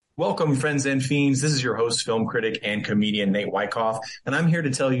Welcome, friends and fiends. This is your host, film critic, and comedian Nate Wyckoff, and I'm here to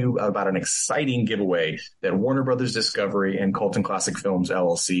tell you about an exciting giveaway that Warner Brothers Discovery and Colton Classic Films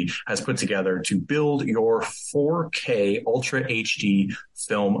LLC has put together to build your 4K Ultra HD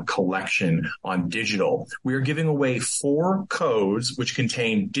film collection on digital. We are giving away 4 codes which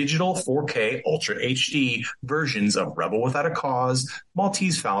contain digital 4K Ultra HD versions of Rebel Without a Cause,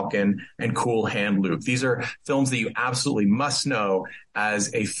 Maltese Falcon, and Cool Hand Luke. These are films that you absolutely must know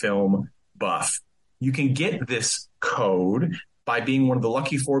as a film buff. You can get this code by being one of the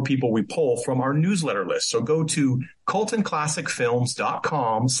lucky 4 people we pull from our newsletter list. So go to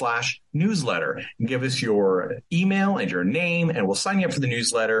coltonclassicfilms.com/newsletter and give us your email and your name, and we'll sign you up for the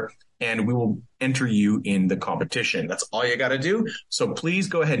newsletter and we will enter you in the competition. That's all you got to do. So please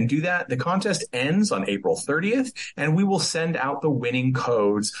go ahead and do that. The contest ends on April 30th, and we will send out the winning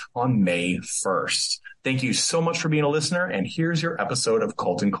codes on May 1st. Thank you so much for being a listener, and here's your episode of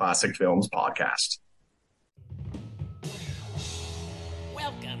Colton Classic Films Podcast.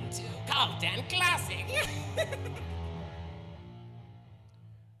 Welcome to Colton Classic.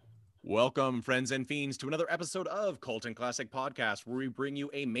 Welcome, friends and fiends, to another episode of Colton Classic Podcast, where we bring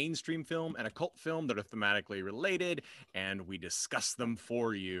you a mainstream film and a cult film that are thematically related, and we discuss them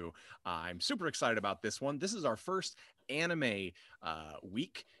for you. I'm super excited about this one. This is our first anime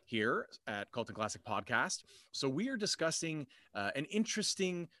week here at Colton Classic Podcast. So we are discussing an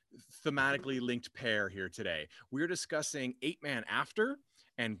interesting thematically linked pair here today. We're discussing 8-Man After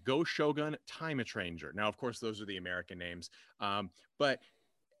and Go Shogun Time a Stranger. Now, of course, those are the American names, but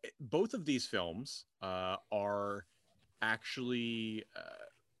both of these films are actually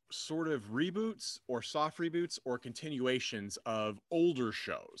sort of reboots or soft reboots or continuations of older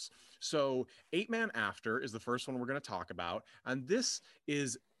shows. So 8-Man After is the first one we're going to talk about. And this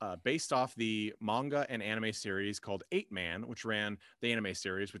is based off the manga and anime series called 8-Man, which ran the anime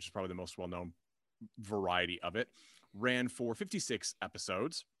series, which is probably the most well-known variety of it, ran for 56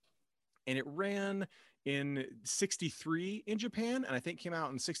 episodes. And it ran in 63 in Japan, and I think came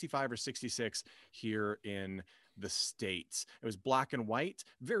out in 65 or 66 here in the States. It was black and white,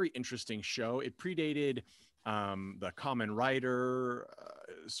 very interesting show. It predated the Kamen Rider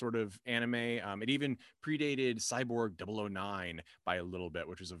sort of anime. It even predated Cyborg 009 by a little bit,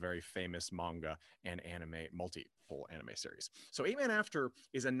 which was a very famous manga and anime, multiple anime series. So 8-Man After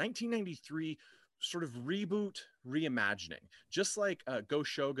is a 1993 sort of reboot reimagining, just like Go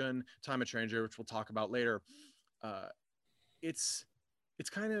Shogun Time a Stranger, which we'll talk about later. It's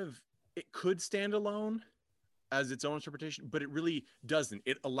kind of, it could stand alone as its own interpretation, but it really doesn't.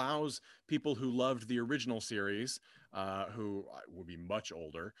 It allows people who loved the original series, who will be much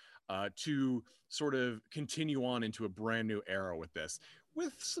older, to sort of continue on into a brand new era with this,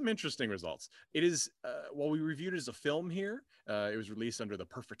 with some interesting results. It is, while we reviewed it as a film here, it was released under the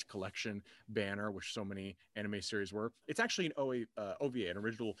Perfect Collection banner, which so many anime series were. It's actually an OVA, an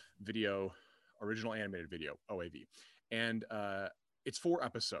original animated video, OAV. And it's 4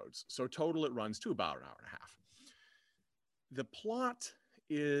 episodes. So total it runs to about an hour and a half. The plot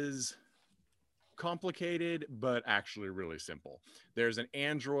is complicated, but actually really simple. There's an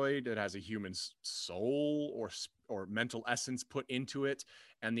android that has a human soul or mental essence put into it,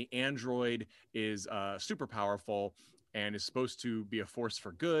 and the android is super powerful and is supposed to be a force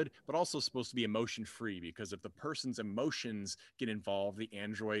for good, but also supposed to be emotion free, because if the person's emotions get involved, the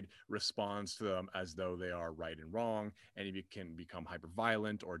android responds to them as though they are right and wrong, and it can become hyper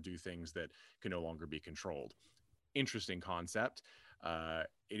violent or do things that can no longer be controlled. Interesting concept.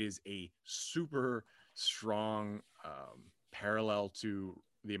 It is a super strong parallel to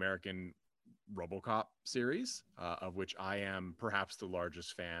the American RoboCop series, of which I am perhaps the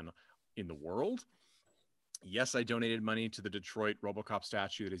largest fan in the world. Yes, I donated money to the Detroit RoboCop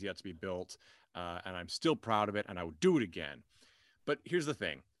statue that is yet to be built, and I'm still proud of it, and I would do it again. But here's the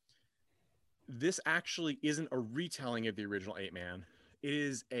thing. This actually isn't a retelling of the original 8-Man. It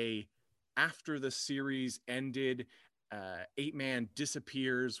is after the series ended, 8-Man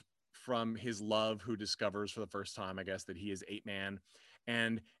disappears from his love, who discovers for the first time, I guess, that he is 8-Man.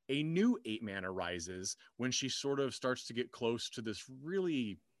 And a new 8-Man arises when she sort of starts to get close to this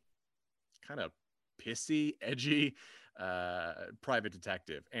really kind of pissy, edgy private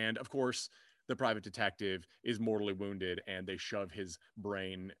detective. And of course, the private detective is mortally wounded, and they shove his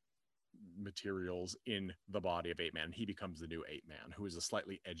brain materials in the body of 8-Man. He becomes the new 8-Man, who is a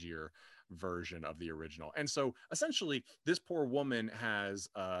slightly edgier version of the original. And so essentially, this poor woman has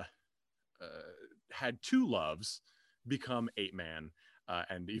had 2 loves become 8-Man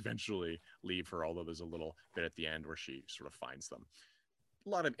and eventually leave her, although there's a little bit at the end where she sort of finds them. A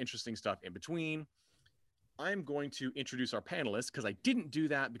lot of interesting stuff in between. I'm going to introduce our panelists because I didn't do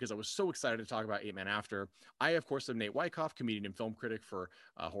that because I was so excited to talk about Eight Man After. I, of course, am Nate Wyckoff, comedian and film critic for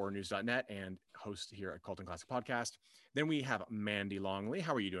horrornews.net and host here at Cult and Classic Podcast. Then we have Mandy Longley.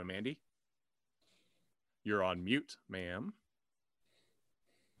 How are you doing, Mandy? You're on mute, ma'am.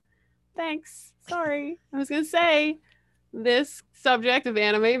 Thanks. Sorry. I was going to say, this subject of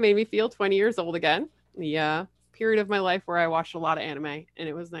anime made me feel 20 years old again. The period of my life where I watched a lot of anime, and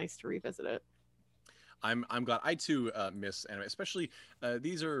it was nice to revisit it. I'm glad. I too miss anime, especially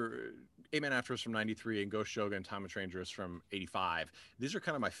these are Eight Man After from '93 and Ghost Shogun and Time of Strangers from '85. These are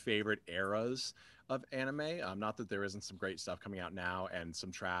kind of my favorite eras of anime. Not that there isn't some great stuff coming out now and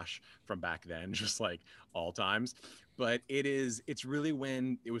some trash from back then, just like all times, but it's really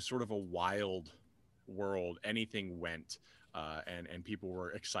when it was sort of a wild world. Anything went, and people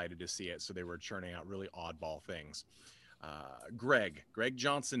were excited to see it, so they were churning out really oddball things. Greg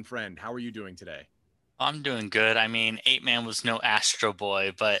Johnson, friend, how are you doing today? I'm doing good. I mean, Eight Man was no Astro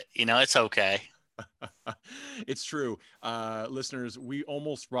Boy, but it's okay. It's true. Listeners, we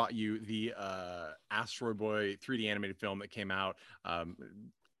almost brought you the Astro Boy 3D animated film that came out a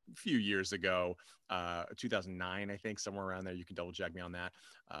few years ago, 2009, I think, somewhere around there. You can double check me on that.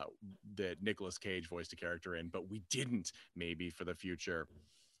 That Nicolas Cage voiced a character in, but we didn't, maybe for the future.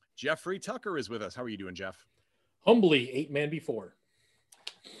 Jeffrey Tucker is with us. How are you doing, Jeff? Humbly, Eight Man Before.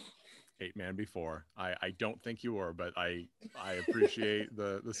 Eight Man Before. I don't think you were, but I appreciate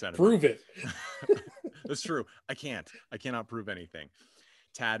the sentiment. Prove it. That's true. I cannot prove anything.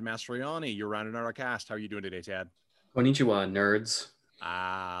 Tad Mastroianni, you're rounding out our cast. How are you doing today, Tad? Konnichiwa, nerds.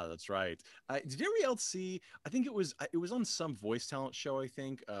 Ah, that's right. Did anybody else see? I think it was on some voice talent show. I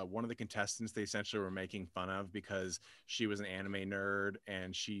think one of the contestants they essentially were making fun of because she was an anime nerd,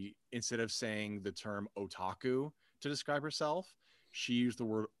 and she, instead of saying the term otaku to describe herself, she used the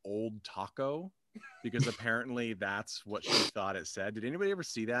word old taco because apparently that's what she thought it said. Did anybody ever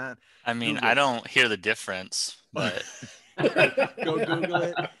see that? I mean, I don't hear the difference, but go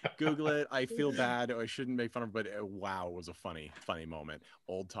Google it. I feel bad. I shouldn't make fun of her, but wow, it was a funny moment.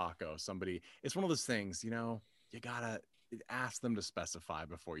 Old taco. Somebody, it's one of those things, you gotta ask them to specify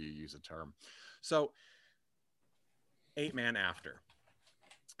before you use a term. So Eight Man After.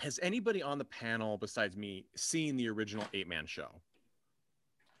 Has anybody on the panel besides me seen the original Eight Man show?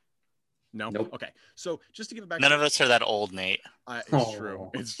 No? Nope. Okay. So just to give it back. None of us are that old, Nate. It's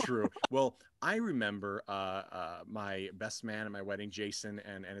true. It's true. Well, I remember my best man at my wedding, Jason,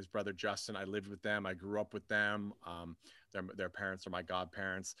 and his brother, Justin. I lived with them. I grew up with them. Their parents are my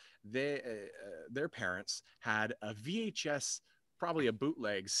godparents. Their parents had a VHS, probably a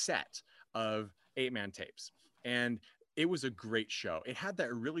bootleg set of Eight Man tapes. And it was a great show. It had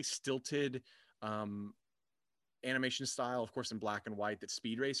that really stilted animation style, of course, in black and white that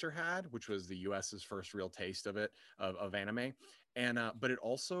Speed Racer had, which was the US's first real taste of it, of anime. And but it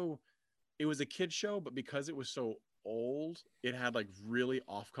was a kid show, but because it was so old, it had like really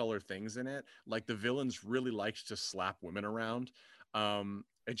off-color things in it. Like the villains really liked to slap women around.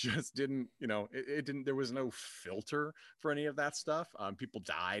 It just didn't, it didn't, there was no filter for any of that stuff. People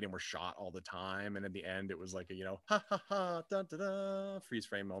died and were shot all the time. And in the end, it was like a, ha ha ha, da da da, freeze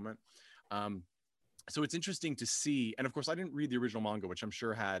frame moment. So it's interesting to see. And of course, I didn't read the original manga, which I'm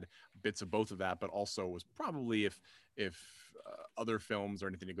sure had bits of both of that, but also was probably, if other films or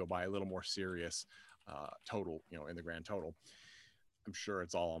anything to go by, a little more serious total, in the grand total. I'm sure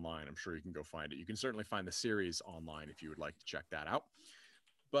it's all online. I'm sure you can go find it. You can certainly find the series online if you would like to check that out.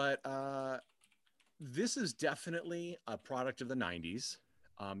 But this is definitely a product of the 90s.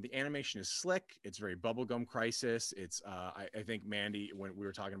 The animation is slick. It's very Bubblegum Crisis. It's I think, Mandy, when we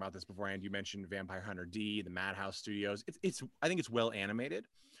were talking about this beforehand, you mentioned Vampire Hunter D, the Madhouse Studios. I think it's well animated.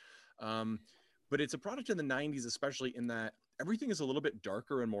 But it's a product in the 90s, especially in that everything is a little bit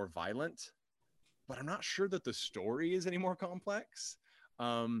darker and more violent. But I'm not sure that the story is any more complex.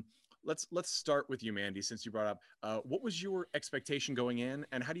 Let's start with you, Mandy, since you brought up what was your expectation going in,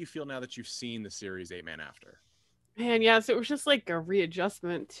 and how do you feel now that you've seen the series Eight Man After? Man, yeah, so it was just like a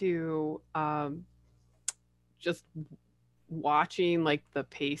readjustment to just watching like the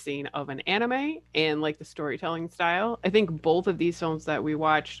pacing of an anime and like the storytelling style. I think both of these films that we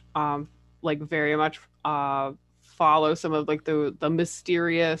watched like very much follow some of like the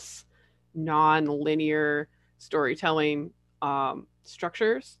mysterious non-linear storytelling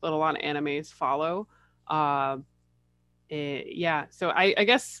structures that a lot of animes follow. Yeah, so I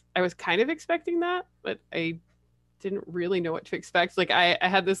guess I was kind of expecting that, but I didn't really know what to expect. Like I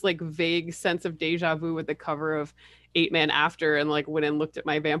had this like vague sense of deja vu with the cover of Eight Man After, and like went and looked at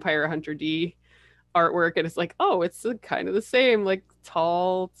my Vampire Hunter D artwork, and it's like, oh, it's kind of the same, like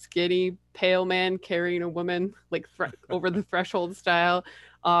tall, skinny, pale man carrying a woman like over the threshold style.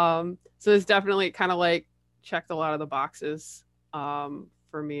 So it's definitely kind of like checked a lot of the boxes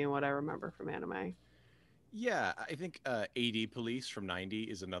for me and what I remember from anime. Yeah, I think AD Police from '90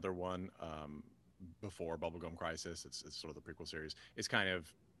 is another one. Before Bubblegum Crisis, it's sort of the prequel series. It's kind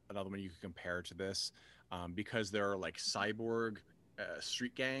of another one you can compare to this, because there are like cyborg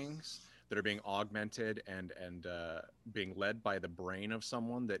street gangs that are being augmented and being led by the brain of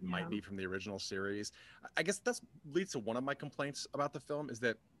someone that might be from the original series. I guess that's leads to one of my complaints about the film is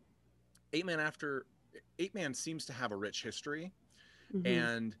that Eight Man seems to have a rich history,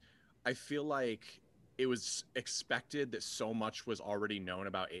 and I feel like it was expected that so much was already known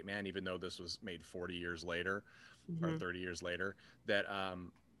about Eight Man, even though this was made 40 years later or 30 years later, that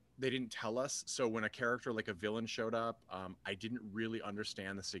they didn't tell us. So when a character like a villain showed up, I didn't really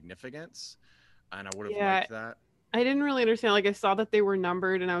understand the significance, and I would have liked that. I didn't really understand. Like, I saw that they were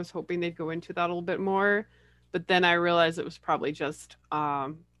numbered, and I was hoping they'd go into that a little bit more, but then I realized it was probably just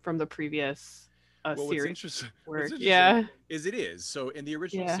from the previous series. What's interesting is it is. So in the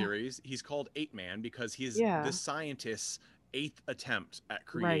original series, he's called Eight Man because he's the scientist's 8th attempt at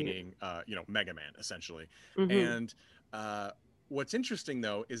creating, Mega Man, essentially. And what's interesting,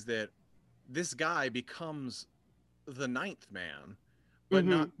 though, is that this guy becomes the 9th man, but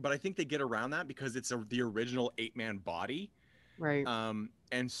but I think they get around that because it's the original 8-man body. Right.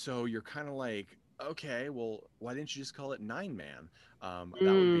 And so you're kind of like, okay, well, why didn't you just call it 9-man? That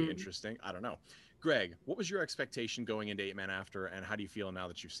would be interesting. I don't know. Greg, what was your expectation going into Eight Man After, and how do you feel now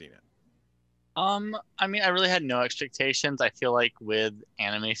that you've seen it? I mean, I really had no expectations. I feel like with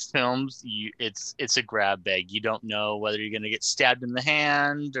anime films, it's a grab bag. You don't know whether you're gonna get stabbed in the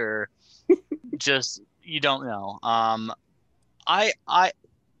hand or just you don't know. I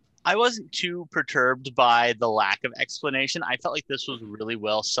wasn't too perturbed by the lack of explanation. I felt like this was really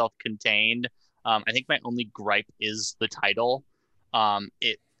well self-contained. I think my only gripe is the title.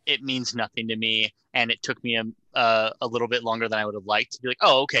 It means nothing to me, and it took me a little bit longer than I would have liked to be like,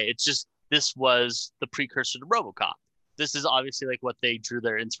 oh, okay, it's just this was the precursor to RoboCop. This is obviously like what they drew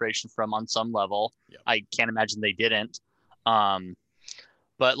their inspiration from on some level. Yep. I can't imagine they didn't.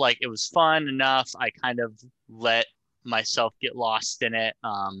 But like it was fun enough. I kind of let myself get lost in it.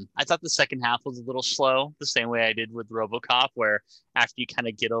 I thought the second half was a little slow, the same way I did with RoboCop, where after you kind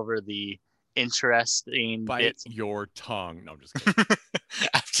of get over the interesting bits. Your tongue. No, I'm just kidding.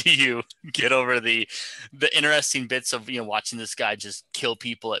 After you get over the interesting bits of watching this guy just kill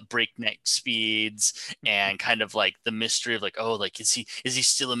people at breakneck speeds and kind of like the mystery of like, oh, like is he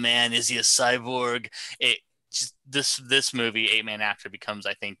still a man? Is he a cyborg? It just this movie, Eight Man After, becomes,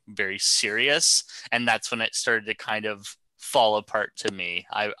 I think, very serious, and that's when it started to kind of fall apart to me.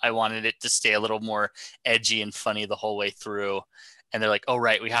 I wanted it to stay a little more edgy and funny the whole way through, and they're like, oh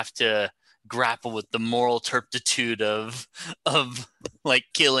right, we have to grapple with the moral turpitude of like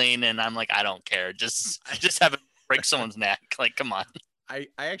killing, and I'm like, I don't care, just have it break someone's neck, like come on. I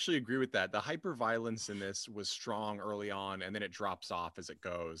actually agree with that. The hyper violence in this was strong early on, and then it drops off as it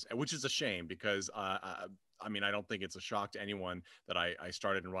goes, which is a shame because I mean, I don't think it's a shock to anyone that I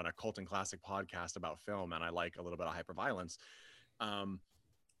started and run a Cult and Classic podcast about film, and I like a little bit of hyper violence.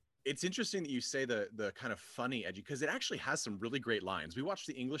 It's interesting that you say the kind of funny edgy, because it actually has some really great lines. We watched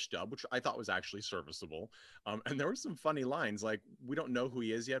the English dub, which I thought was actually serviceable. And there were some funny lines, like, we don't know who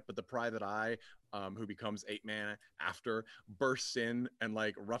he is yet, but the Private Eye, who becomes Eight Man After, bursts in and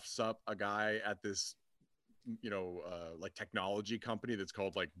like roughs up a guy at this, like technology company that's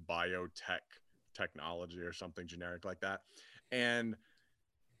called like Biotech Technology or something generic like that. And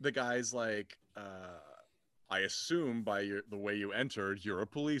the guy's like, I assume by the way you entered, you're a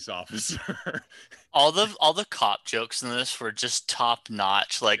police officer. all the cop jokes in this were just top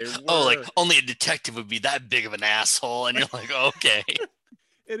notch. Like, oh, like only a detective would be that big of an asshole, and you're like, okay.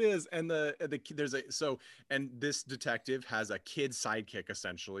 It is, and and this detective has a kid sidekick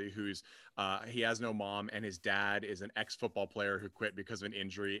essentially, who's he has no mom, and his dad is an ex-football player who quit because of an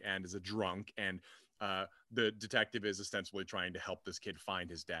injury and is a drunk, and the detective is ostensibly trying to help this kid find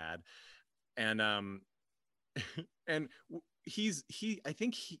his dad, and and I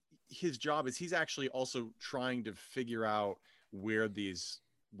think his job is he's actually also trying to figure out where these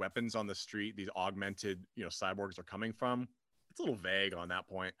weapons on the street, these augmented, cyborgs are coming from. It's a little vague on that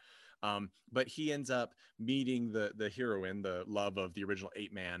point. But he ends up meeting the heroine, the love of the original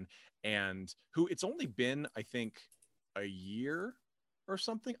Eight Man, and who it's only been, I think, a year or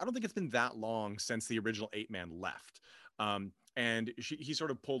something. I don't think it's been that long since the original Eight Man left. And he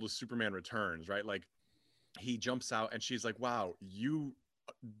sort of pulled a Superman Returns, right? Like, he jumps out and she's like, wow, you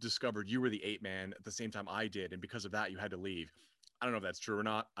discovered you were the Ape Man at the same time I did, and because of that, you had to leave. I don't know if that's true or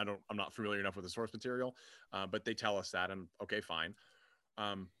not. I'm not familiar enough with the source material, but they tell us that, and okay, fine.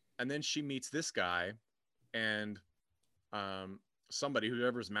 And then she meets this guy, and somebody,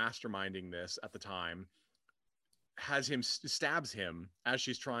 whoever's masterminding this at the time, stabs him as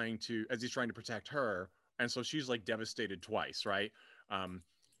he's trying to protect her, and so she's like devastated twice, right?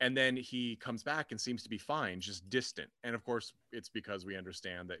 And then he comes back and seems to be fine, just distant. And of course, it's because we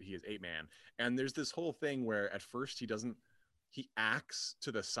understand that he is Ape Man. And there's this whole thing where at first he acts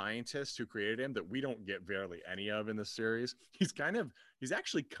to the scientist who created him that we don't get barely any of in this series. He's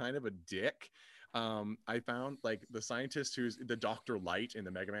actually kind of a dick. I found, like, the scientist who's the Dr. Light in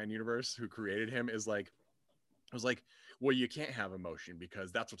the Mega Man universe who created him was like, well, you can't have emotion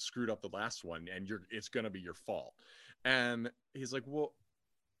because that's what screwed up the last one, and it's going to be your fault. And he's like, well,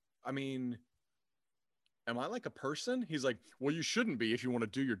 I mean, am I like a person? He's like, well, you shouldn't be if you want to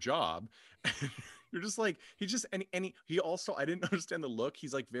do your job. You're just like, he also, I didn't understand the look.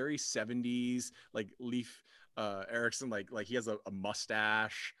 He's like very 70s, like Leif Erikson, like he has a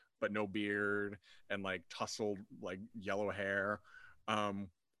mustache, but no beard, and like tousled, like yellow hair,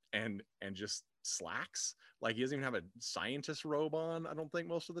 and just slacks. Like he doesn't even have a scientist robe on, I don't think,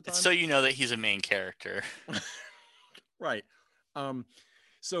 most of the time. So you know that he's a main character. Right.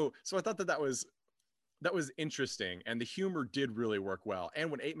 So I thought that was interesting, and the humor did really work well. And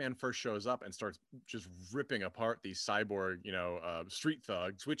when Ape Man first shows up and starts just ripping apart these cyborg, street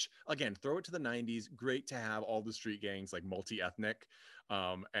thugs, which again, throw it to the 90s, great to have all the street gangs like multi-ethnic,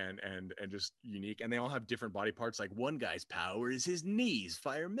 and just unique, and they all have different body parts. Like one guy's power is his knees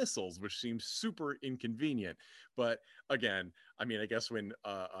fire missiles, which seems super inconvenient. But again, I mean, I guess when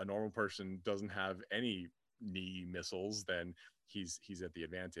a normal person doesn't have any knee missiles, then he's at the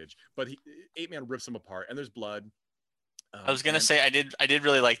advantage. But Ape Man rips him apart, and there's blood. I was gonna say I did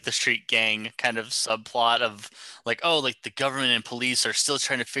really like the street gang kind of subplot of like, oh, like the government and police are still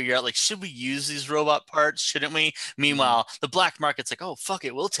trying to figure out, like, should we use these robot parts? Shouldn't we? Meanwhile, the black market's like, oh, fuck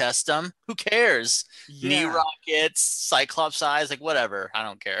it, we'll test them. Who cares? Knee rockets, Cyclops eyes, like whatever. I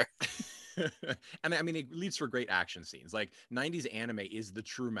don't care. And I mean, it leads for great action scenes. Like 90s anime is the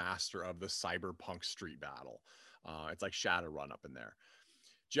true master of the cyberpunk street battle. It's like Shadowrun up in there.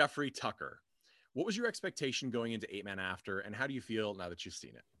 Jeffrey Tucker, what was your expectation going into Ape Man After, and how do you feel now that you've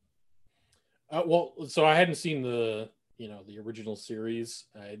seen it? Well, so I hadn't seen the original series.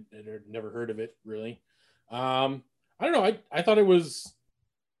 I'd never heard of it, really. I don't know. I thought it was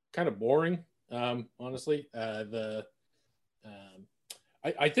kind of boring, honestly. I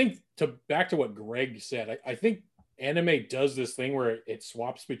think, back to what Greg said, I think anime does this thing where it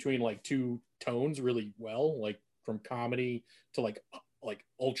swaps between like two tones really well, like from comedy to like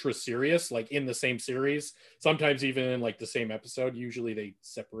ultra serious, like in the same series, sometimes even in like the same episode. Usually they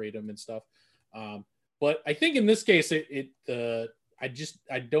separate them and stuff. But I think in this case, I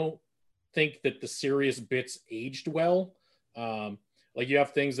don't think that the serious bits aged well. Like you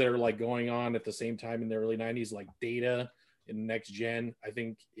have things that are like going on at the same time in the early 90s, like Data in Next Gen, I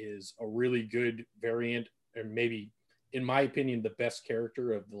think is a really good variant, or maybe, in my opinion, the best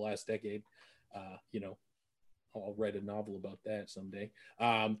character of the last decade. I'll write a novel about that someday.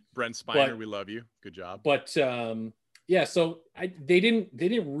 Brent Spiner, we love you. Good job. But yeah, so they didn't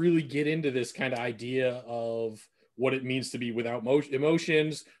really get into this kind of idea of what it means to be without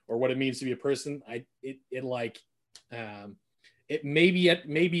emotions, or what it means to be a person. Maybe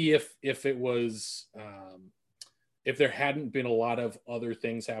if it was if there hadn't been a lot of other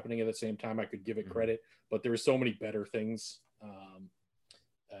things happening at the same time, I could give it credit. But there were so many better things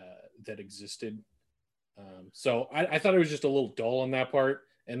that existed. So I thought it was just a little dull on that part,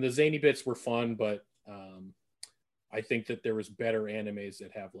 and the zany bits were fun, but I think that there was better animes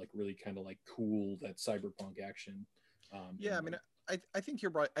that have like really kind of like cool, that cyberpunk action. Yeah, I mean, I think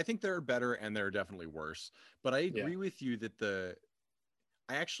you're right. I think there are better and there are definitely worse, but I agree with you that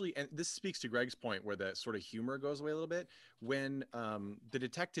and this speaks to Greg's point where the sort of humor goes away a little bit. When the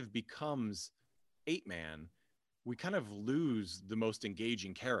detective becomes Ape Man, we kind of lose the most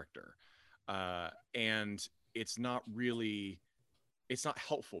engaging character. And it's not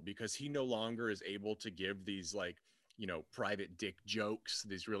helpful because he no longer is able to give these like, private dick jokes,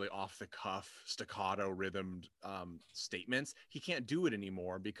 these really off the cuff staccato rhythmed statements. He can't do it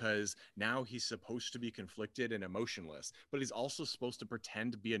anymore because now he's supposed to be conflicted and emotionless, but he's also supposed to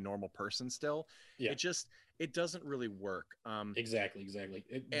pretend to be a normal person still. Yeah. It doesn't really work. Exactly.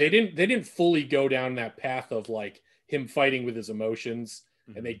 They didn't fully go down that path of like him fighting with his emotions.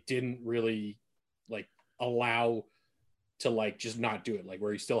 And they didn't really like allow to like just not do it, like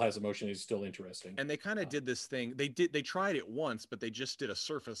where he still has emotion, he's still interesting. And they kind of did this thing. They tried it once, but they just did a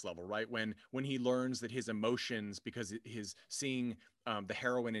surface level, right? When he learns that his emotions, because his seeing the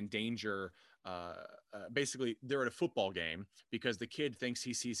heroine in danger, basically they're at a football game because the kid thinks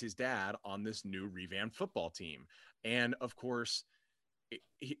he sees his dad on this new revamped football team, and of course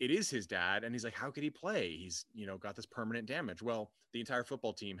it is his dad, and he's like, how could he play? He's, got this permanent damage. Well, the entire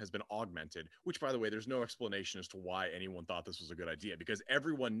football team has been augmented, which, by the way, there's no explanation as to why anyone thought this was a good idea, because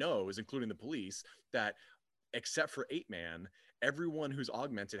everyone knows, including the police, that except for 8-Man, everyone who's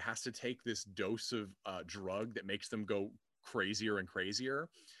augmented has to take this dose of drug that makes them go crazier and crazier.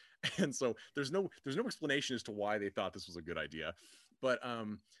 And so there's no explanation as to why they thought this was a good idea.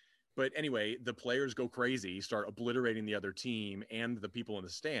 But anyway, the players go crazy, start obliterating the other team and the people in the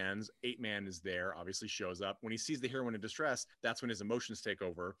stands. 8-Man is there, obviously shows up. When he sees the heroine in distress, that's when his emotions take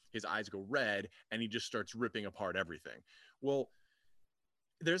over. His eyes go red, and he just starts ripping apart everything. Well,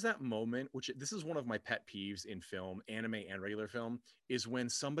 there's that moment, which this is one of my pet peeves in film, anime and regular film, is when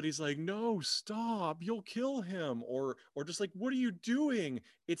somebody's like, no, stop, you'll kill him. Or just like, what are you doing?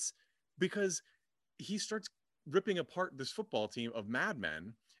 It's because he starts ripping apart this football team of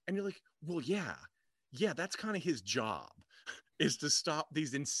madmen. And you're like, well, yeah, that's kind of his job, is to stop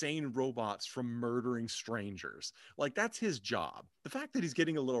these insane robots from murdering strangers. Like, that's his job. The fact that he's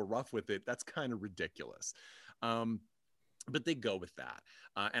getting a little rough with it, that's kind of ridiculous. But they go with that.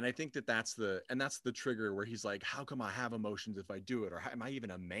 And I think that's the trigger where he's like, how come I have emotions if I do it? Or am I even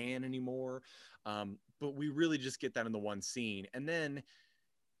a man anymore? But we really just get that in the one scene. And then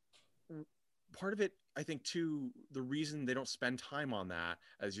part of it, I think, too, the reason they don't spend time on that,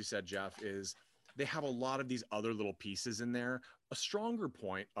 as you said, Jeff, is they have a lot of these other little pieces in there. A stronger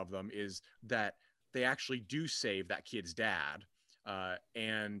point of them is that they actually do save that kid's dad,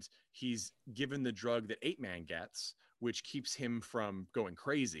 and he's given the drug that 8-Man gets, which keeps him from going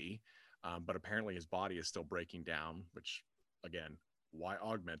crazy, but apparently his body is still breaking down, which, again, why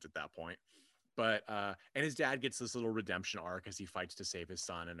augment at that point? But and his dad gets this little redemption arc as he fights to save his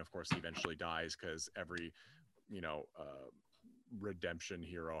son, and of course he eventually dies, because every redemption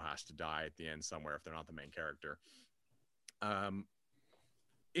hero has to die at the end somewhere if they're not the main character.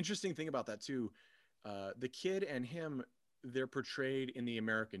 Interesting thing about that too, the kid and him, they're portrayed in the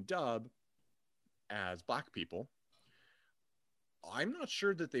American dub as black people. I'm not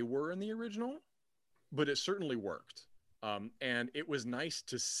sure that they were in the original, but it certainly worked. And it was nice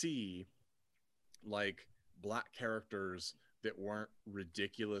to see like black characters that weren't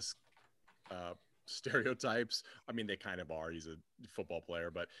ridiculous stereotypes. I mean, they kind of are. He's a football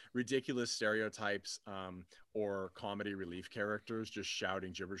player, but ridiculous stereotypes, or comedy relief characters just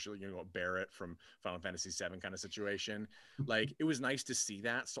shouting gibberish, Barrett from Final Fantasy VII kind of situation. Like, it was nice to see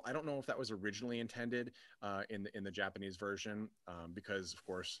that. So I don't know if that was originally intended in the Japanese version, because of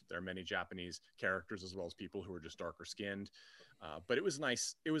course there are many Japanese characters as well as people who are just darker skinned. But it was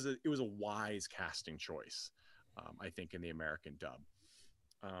nice. It was a wise casting choice, I think, in the American dub.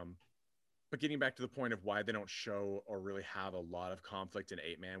 But getting back to the point of why they don't show or really have a lot of conflict in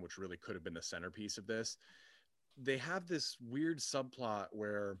 8-Man, which really could have been the centerpiece of this, they have this weird subplot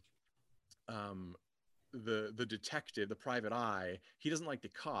where the detective, the private eye, he doesn't like the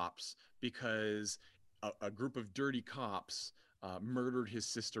cops because a group of dirty cops murdered his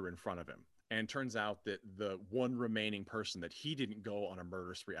sister in front of him. And turns out that the one remaining person that he didn't go on a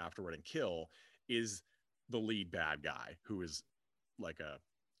murder spree afterward and kill is the lead bad guy, who is like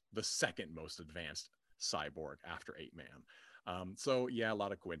the second most advanced cyborg after 8-Man. So yeah, a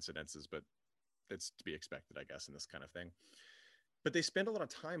lot of coincidences, but it's to be expected, I guess, in this kind of thing. But they spend a lot of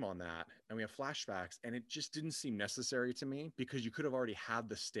time on that, and we have flashbacks, and it just didn't seem necessary to me, because you could have already had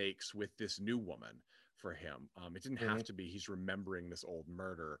the stakes with this new woman for him. It didn't have to be he's remembering this old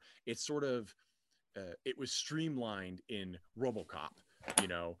murder. It's sort of it was streamlined in RoboCop,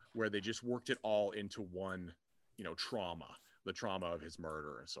 where they just worked it all into one, trauma, the trauma of his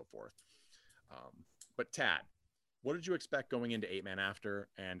murder and so forth. But Tad, what did you expect going into 8-Man After,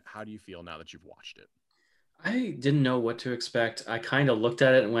 and how do you feel now that you've watched it? I didn't know what to expect. I kind of looked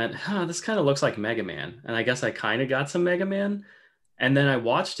at it and went, this kind of looks like Mega Man. And I guess I kind of got some Mega Man. And then I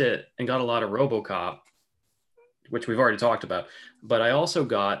watched it and got a lot of RoboCop, which we've already talked about. But I also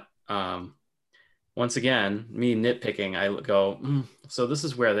got, once again, me nitpicking, I go, so this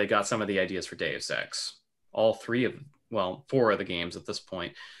is where they got some of the ideas for Deus Ex. All 4 of the games at this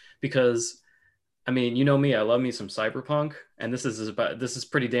point. Because, I mean, you know me, I love me some cyberpunk, and this is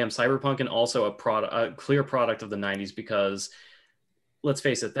pretty damn cyberpunk, and also a clear product of the 90s, because let's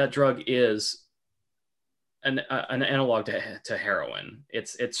face it, that drug is an analog to heroin.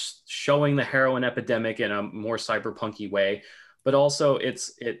 It's showing the heroin epidemic in a more cyberpunky way, but also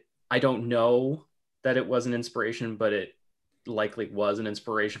I don't know that it was an inspiration, but it likely was an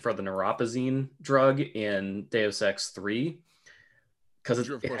inspiration for the neuropozyne drug in Deus Ex 3 because Which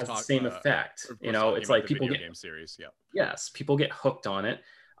you're, of it course, has the same effect. of You course, know, talking it's about like the people video get game series. Yeah. yes, people get hooked on it.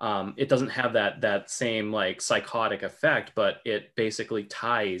 It doesn't have that same like psychotic effect, but it basically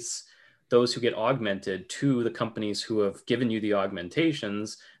ties those who get augmented to the companies who have given you the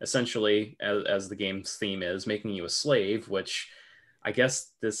augmentations, essentially, as the game's theme is, making you a slave, which I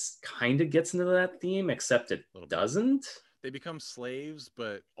guess this kind of gets into that theme, except it Little bit. doesn't. They become slaves,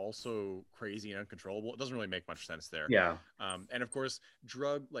 but also crazy and uncontrollable. It doesn't really make much sense there. Yeah. And of course,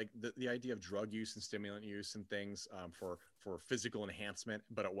 like the idea of drug use and stimulant use and things for physical enhancement,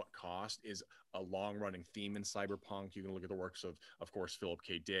 but at what cost, is a long running theme in cyberpunk. You can look at the works of course, Philip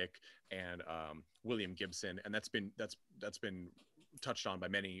K. Dick and William Gibson, and that's been touched on by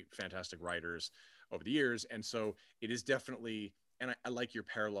many fantastic writers over the years. And so it is definitely, and I like your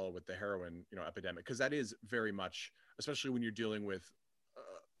parallel with the heroin, epidemic, because that is very much, especially when you're dealing with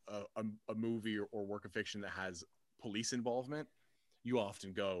a movie or work of fiction that has police involvement, you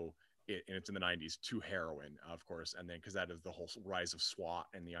often go, and it's in the 90s, to heroin, of course, and then because that is the whole rise of SWAT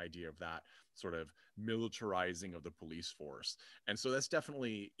and the idea of that sort of militarizing of the police force. And so that's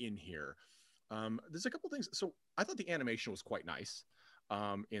definitely in here. There's a couple things. So I thought the animation was quite nice.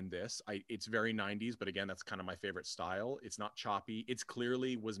 In this, it's very 90s, but again, that's kind of my favorite style. It's not choppy. It's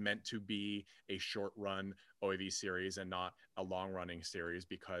clearly was meant to be a short run OAV series and not a long running series,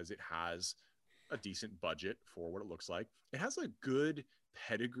 because it has a decent budget for what it looks like. It has a good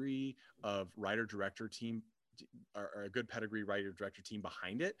pedigree of writer-director team, or a good pedigree writer-director team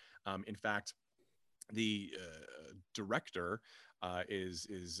behind it. In fact, the director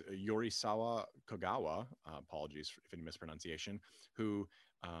is Yorisawa Kogawa, apologies for any mispronunciation, who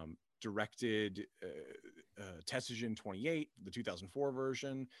directed Tetsujin 28, the 2004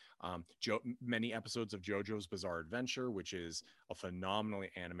 version, many episodes of JoJo's Bizarre Adventure, which is a phenomenally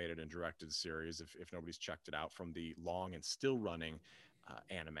animated and directed series, if nobody's checked it out, from the long and still running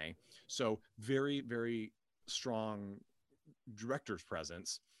anime. So very, very strong director's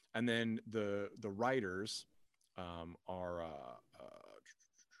presence. And then the writers are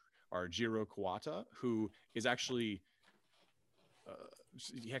Jiro Kawata, who is actually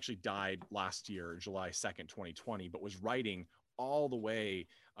he actually died last year, July 2nd, 2020, but was writing all the way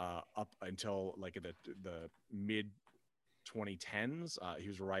up until like the mid 2010s. He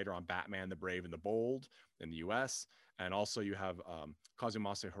was a writer on Batman, the Brave and the Bold in the US. And also you have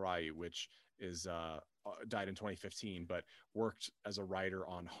Kazumasa Hirai, which is died in 2015, but worked as a writer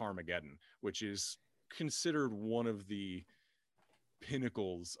on Harmageddon, which is considered one of the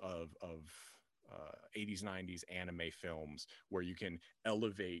pinnacles of 80s 90s anime films, where you can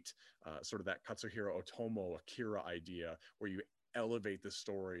elevate sort of that Katsuhiro Otomo Akira idea, where you elevate the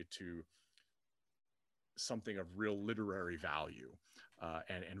story to something of real literary value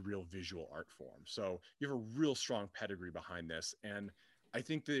and real visual art form. So you have a real strong pedigree behind this, and I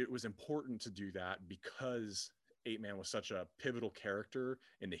think that it was important to do that because 8-Man was such a pivotal character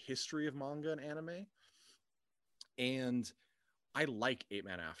in the history of manga and anime. And I like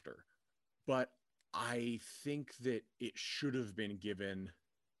 8-Man After, but I think that it should have been given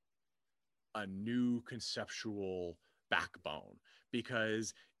a new conceptual backbone,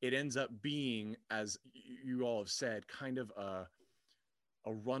 because it ends up being, as you all have said, kind of a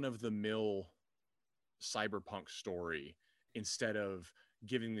run-of-the-mill cyberpunk story, instead of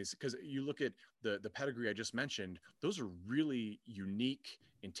giving this, because you look at the pedigree I just mentioned, those are really unique,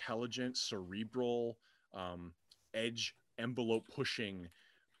 intelligent, cerebral, edge envelope pushing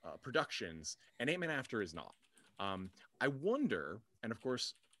productions, and 8-Man After is not. I wonder, and of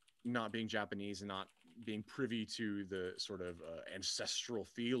course, not being Japanese and not being privy to the sort of ancestral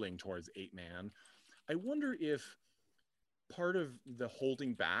feeling towards 8-Man, I wonder if part of the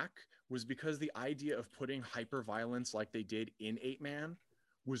holding back was because the idea of putting hyperviolence like they did in 8-Man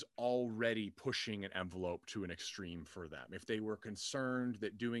was already pushing an envelope to an extreme for them. If they were concerned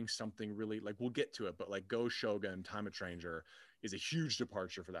that doing something really, like, we'll get to it, but like Go Shogun, Time of Stranger is a huge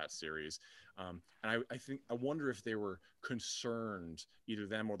departure for that series. And I wonder if they were concerned, either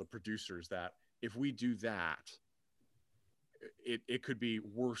them or the producers, that if we do that, it could be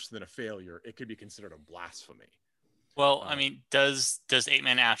worse than a failure. It could be considered a blasphemy. Well, I mean, does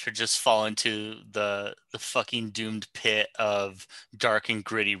 8-Man After just fall into the fucking doomed pit of dark and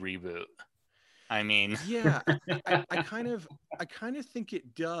gritty reboot? I mean, yeah, I kind of think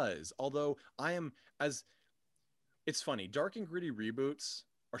it does. Although it's funny, dark and gritty reboots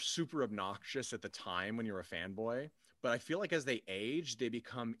are super obnoxious at the time when you're a fanboy, but I feel like as they age, they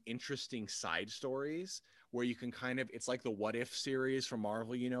become interesting side stories where you can kind of, it's like the What If series from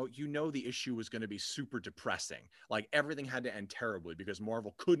Marvel, the issue was going to be super depressing. Like everything had to end terribly because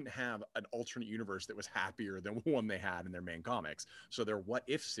Marvel couldn't have an alternate universe that was happier than one they had in their main comics. So their What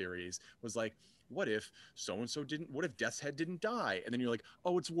If series was like, what if so-and-so what if Death's Head didn't die? And then you're like,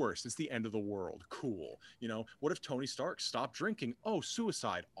 oh, it's worse. It's the end of the world. Cool. What if Tony Stark stopped drinking? Oh,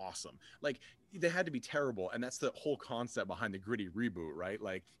 suicide. Awesome. Like, they had to be terrible. And that's the whole concept behind the gritty reboot, right?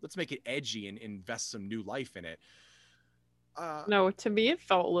 Like, let's make it edgy and invest some new life in it. No, to me, it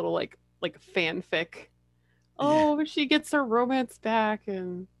felt a little like fanfic. Oh, she gets her romance back,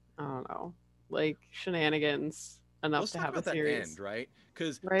 and I don't know, like shenanigans enough Let's to talk have about a series. that end, right?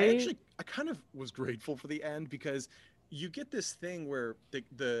 Because Right? I kind of was grateful for the end because you get this thing where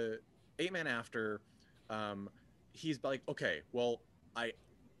the 8-Man after, he's like, okay, well, I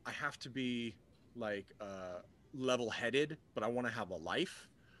have to be like level-headed, but I want to have a life.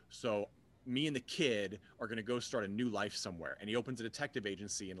 So me and the kid are going to go start a new life somewhere. And he opens a detective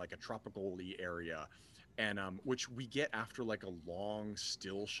agency in like a tropical-y area. And which we get after like a long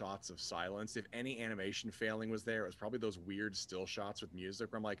still shots of silence. If any animation failing was there, it was probably those weird still shots with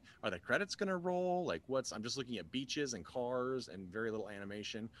music where I'm like, are the credits gonna roll? Like, I'm just looking at beaches and cars and very little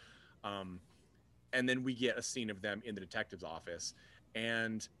animation. And then we get a scene of them in the detective's office,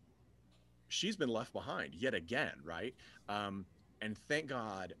 and she's been left behind yet again, right? And thank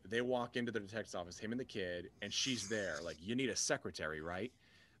God they walk into the detective's office, him and the kid, and she's there. Like, you need a secretary, right?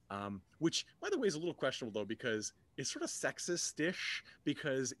 Which, by the way, is a little questionable, though, because it's sort of sexist-ish,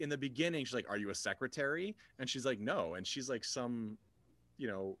 because in the beginning, she's like, are you a secretary? And she's like, no. And she's like some,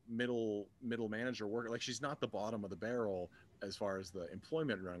 middle manager worker. Like, she's not the bottom of the barrel as far as the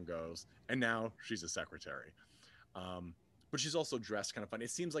employment run goes. And now she's a secretary. But she's also dressed kind of fun.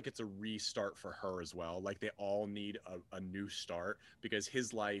 It seems like it's a restart for her as well. Like, they all need a new start because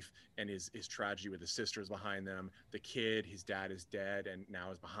his life and his tragedy with his sister is behind them. The kid, his dad is dead and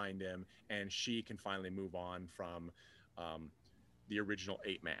now is behind him. And she can finally move on from the original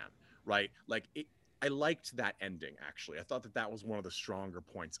 8-Man, right? Like, I liked that ending, actually. I thought that was one of the stronger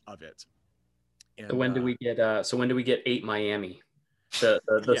points of it. And, so when do we get? So when do we get 8 Miami? The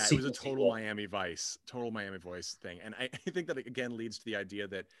yeah, it was a total Miami Vice thing. And I think that again leads to the idea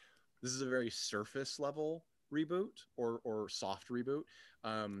that this is a very surface level reboot or soft reboot.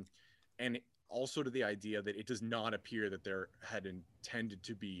 And also to the idea that it does not appear that there had intended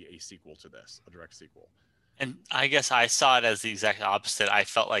to be a sequel to this, a direct sequel. And I guess I saw it as the exact opposite. I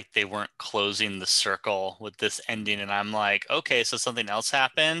felt like they weren't closing the circle with this ending. And I'm like, okay, so something else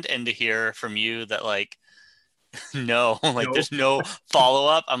happened. And to hear from you that like, no, like No. there's no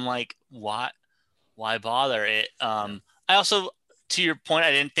follow-up. I'm like, why bother it? I also, to your point,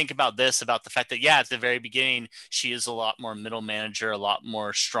 I didn't think about this, about the fact that, yeah, at the very beginning, she is a lot more middle manager, a lot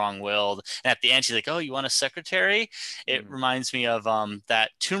more strong-willed. And at the end, she's like, oh, you want a secretary? It reminds me of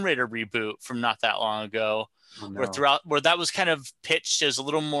that Tomb Raider reboot from not that long ago, where that was kind of pitched as a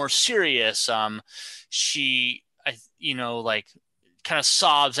little more serious. She, like, kind of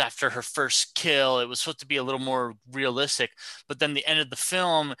sobs after her first kill. It was supposed to be a little more realistic, but then the end of the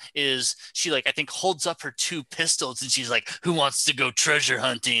film is she, like, I think holds up her 2 pistols and she's like, who wants to go treasure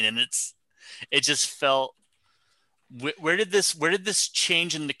hunting? And it just felt, where did this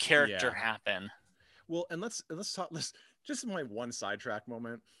change in the character happen? Well, and let's talk this, just my one sidetrack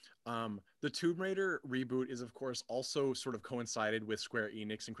moment. The Tomb Raider reboot is, of course, also sort of coincided with Square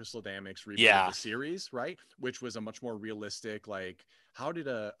Enix and Crystal Dynamics reboot of the series, right? Which was a much more realistic, like, how did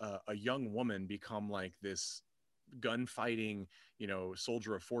a young woman become like this gunfighting,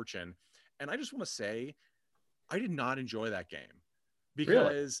 soldier of fortune? And I just want to say, I did not enjoy that game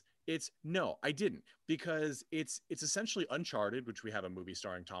because I didn't, because it's essentially Uncharted, which we have a movie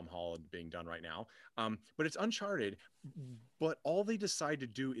starring Tom Holland being done right now. But it's Uncharted, but all they decide to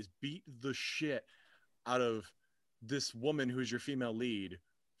do is beat the shit out of this woman who's your female lead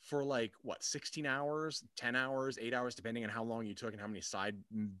for like 16 hours, 10 hours, 8 hours, depending on how long you took and how many side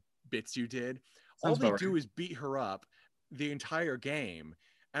bits you did. All they do is beat her up the entire game.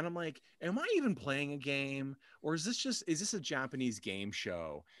 And I'm like, am I even playing a game, or is this a Japanese game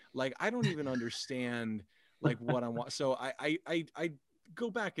show? Like, I don't even understand like what I want. So I go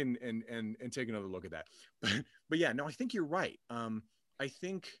back and take another look at that. But yeah, no, I think you're right. I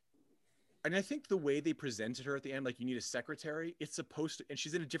think the way they presented her at the end, like, you need a secretary. It's supposed to, and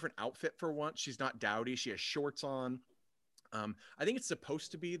she's in a different outfit for once. She's not dowdy. She has shorts on. I think it's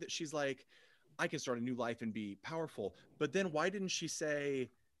supposed to be that she's like, I can start a new life and be powerful. But then why didn't she say,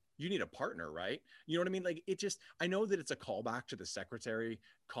 you need a partner, right? You know what I mean? Like, it just, I know that it's a callback to the secretary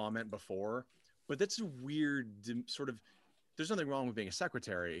comment before, but that's a weird sort of, there's nothing wrong with being a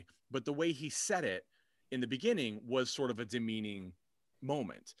secretary, but the way he said it in the beginning was sort of a demeaning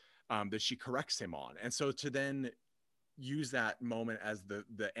moment that she corrects him on. And so to then use that moment as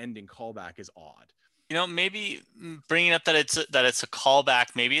the ending callback is odd. You know, maybe bringing up that it's a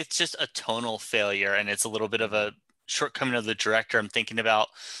callback, maybe it's just a tonal failure and it's a little bit of a shortcoming of the director. I'm thinking about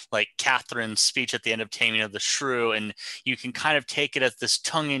like Catherine's speech at the end of Taming of the Shrew, and you can kind of take it as this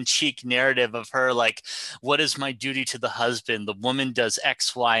tongue-in-cheek narrative of her like, what is my duty to the husband? The woman does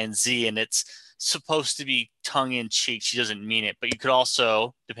X, Y, and Z, and it's supposed to be tongue-in-cheek. She doesn't mean it, but you could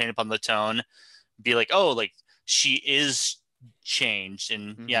also, depending upon the tone, be like, oh, like she is changed.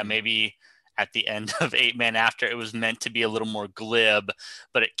 And yeah, maybe at the end of Eight Man After, it was meant to be a little more glib,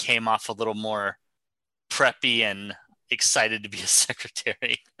 but it came off a little more preppy and excited to be a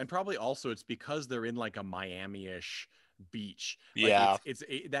secretary. And probably also it's because they're in like a Miami-ish beach. Like yeah,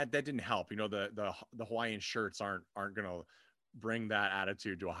 that didn't help. You know, the Hawaiian shirts aren't gonna bring that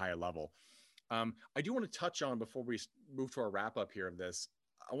attitude to a higher level. I do want to touch on, before we move to our wrap up here of this,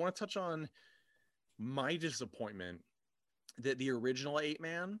 I want to touch on my disappointment that the original Eight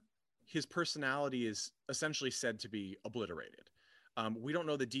Man, his personality is essentially said to be obliterated. We don't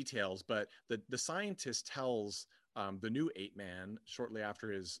know the details, but the scientist tells the new Eight Man shortly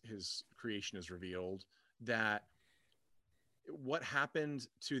after his creation is revealed that what happened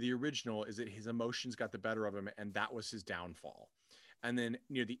to the original is that his emotions got the better of him, and that was his downfall. And then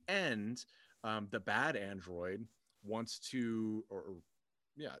near the end, the bad android wants to, or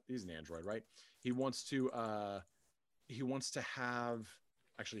yeah, he's an android, right? He wants to have.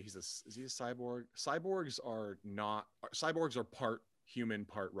 Actually, is he a cyborg? Cyborgs are part human,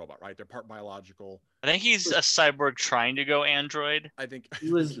 part robot, right? They're part biological. I think he's a cyborg trying to go android. I think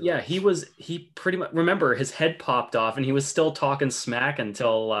he was. Yeah, he pretty much, remember, his head popped off and he was still talking smack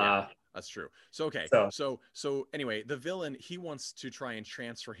until. Yeah, that's true. So okay. So anyway, the villain, he wants to try and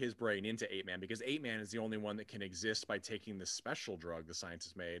transfer his brain into Eight Man because Eight Man is the only one that can exist by taking this special drug the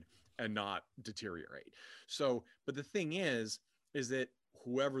scientist made and not deteriorate. So, but the thing is that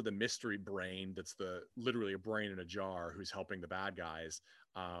whoever the mystery brain, that's literally a brain in a jar, who's helping the bad guys,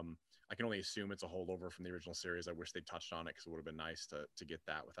 I can only assume it's a holdover from the original series. I wish they touched on it because it would have been nice to get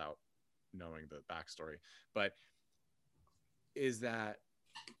that without knowing the backstory. But is that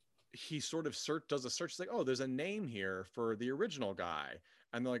he sort of does a search, like, oh, there's a name here for the original guy,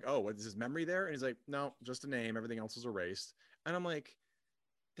 and they're like, oh, what is his memory there? And he's like, no, just a name, everything else is erased. And I'm like,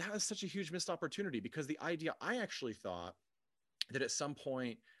 that was such a huge missed opportunity, because the idea, I actually thought that at some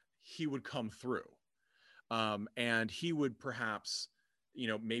point he would come through, and he would perhaps, you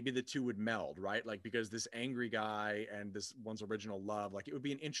know, maybe the two would meld, right? Like, because this angry guy and this one's original love, like, it would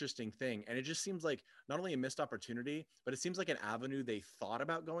be an interesting thing. And it just seems like not only a missed opportunity, but it seems like an avenue they thought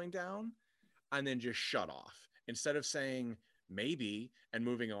about going down and then just shut off, instead of saying maybe and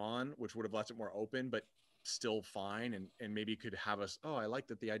moving on, which would have left it more open, but still fine. And maybe could have us, oh, I like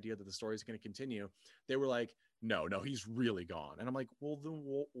that, the idea that the story is going to continue. They were like, no, he's really gone. And I'm like, well, then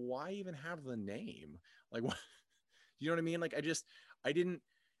why even have the name? Like, what? You know what I mean? Like, I didn't,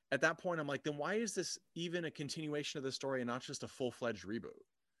 at that point, I'm like, then why is this even a continuation of the story and not just a full-fledged reboot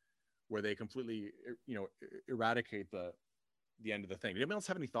where they completely, you know, eradicate the end of the thing? Did anyone else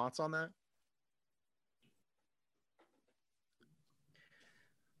have any thoughts on that?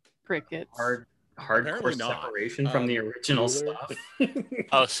 Crickets. Hardcore separation from the original stuff.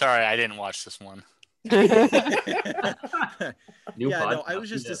 Oh, sorry, I didn't watch this one. I was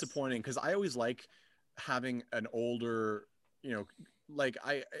just disappointing, because I always like having an older, you know, like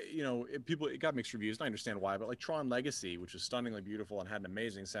it got mixed reviews, and I understand why, but like Tron Legacy, which was stunningly beautiful and had an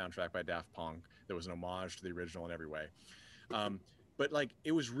amazing soundtrack by Daft Punk that was an homage to the original in every way, but like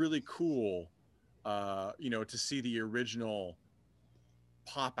it was really cool, you know, to see the original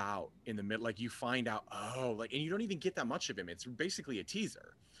pop out in the middle. Like, you find out, oh, like, and you don't even get that much of him, it's basically a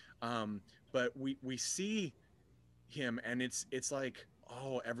teaser, but we see him, and it's like,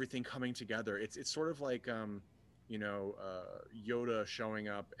 oh, everything coming together. It's sort of like you know, Yoda showing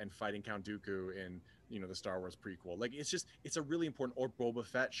up and fighting Count Dooku in, you know, the Star Wars prequel. Like, it's a really important, or Boba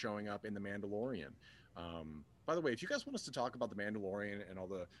Fett showing up in The Mandalorian. By the way, if you guys want us to talk about The Mandalorian and all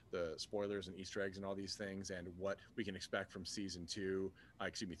the spoilers and Easter eggs and all these things and what we can expect from season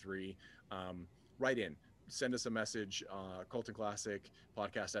 3, write in. Send us a message, Colton Classic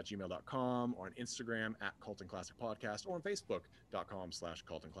Podcast at gmail.com, or on Instagram at Colton Classic Podcast, or on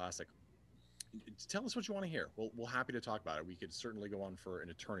Facebook.com/Colton Classic. Tell us what you want to hear. We're happy to talk about it. We could certainly go on for an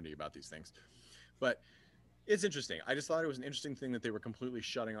eternity about these things. But It's interesting. I just thought it was an interesting thing that they were completely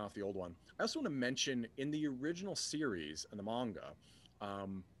shutting off the old one. I also want to mention in the original series and the manga,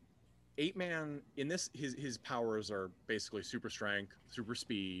 Ape Man in this his powers are basically super strength, super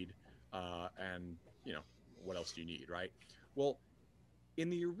speed, and you know what else do you need, right? Well, in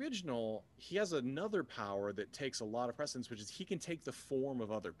the original, he has another power that takes a lot of precedence, which is he can take the form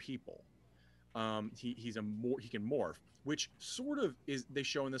of other people. He can morph, which sort of is they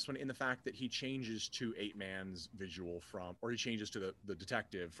show in this one in the fact that he changes to Ape Man's visual from, or he changes to the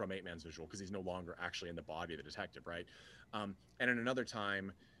detective from Ape Man's visual because he's no longer actually in the body of the detective, right? And in another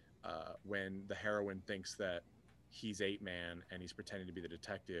time, when the heroine thinks that he's Ape Man and he's pretending to be the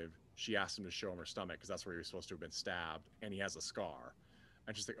detective, she asks him to show him her stomach because that's where he was supposed to have been stabbed, and he has a scar.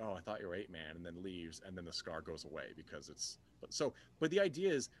 And she's like, "Oh, I thought you were Ape Man," and then leaves, and then the scar goes away because it's. But the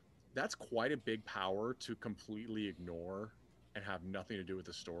idea is that's quite a big power to completely ignore and have nothing to do with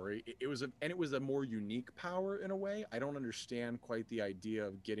the story. It was a more unique power in a way. I don't understand quite the idea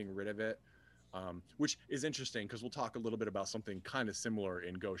of getting rid of it, which is interesting because we'll talk a little bit about something kind of similar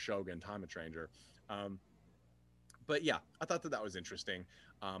in Go Shogun Time of Stranger. But yeah, I thought that was interesting.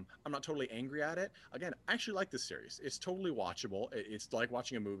 I'm not totally angry at it. Again, I actually like this series. It's totally watchable. It's like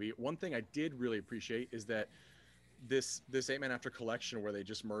watching a movie. One thing I did really appreciate is that this Ape Man After collection where they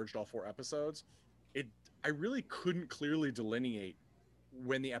just merged all 4 episodes, I really couldn't clearly delineate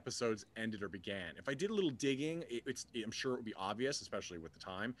when the episodes ended or began. If I did a little digging, I'm sure it would be obvious, especially with the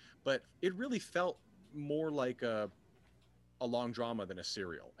time, but it really felt more like a long drama than a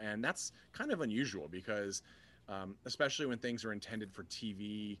serial. And that's kind of unusual because especially when things are intended for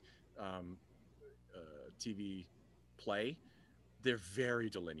TV play, they're very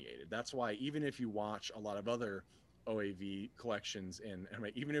delineated. That's why even if you watch a lot of other OAV collections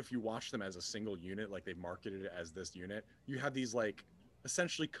even if you watch them as a single unit, like they've marketed it as this unit, you have these like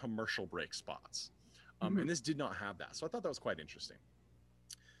essentially commercial break spots. And this did not have that. So I thought that was quite interesting.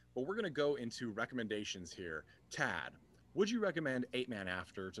 But we're going to go into recommendations here. Tad, would you recommend Ape Man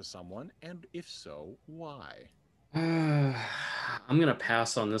After to someone? And if so, why? I'm gonna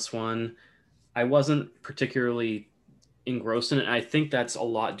pass on this one. I wasn't particularly engrossed in it. I think that's a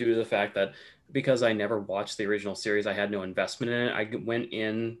lot due to the fact that because I never watched the original series, I had no investment in it. I went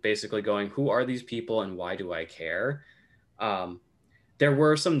in basically going, "Who are these people and why do I care?" There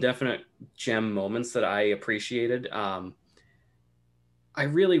were some definite gem moments that I appreciated. I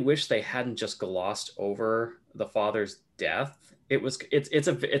really wish they hadn't just glossed over the father's death.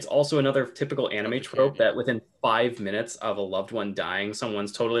 It's also another typical anime trope that within 5 minutes of a loved one dying,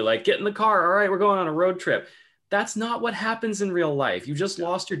 someone's totally like, "Get in the car, all right, we're going on a road trip." That's not what happens in real life. You just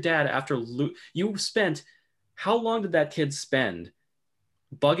lost your dad after you spent. How long did that kid spend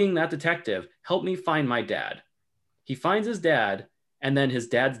bugging that detective? "Help me find my dad." He finds his dad, and then his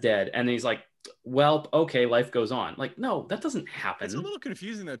dad's dead, and then he's like, "Well, okay, life goes on." Like, no, that doesn't happen. It's a little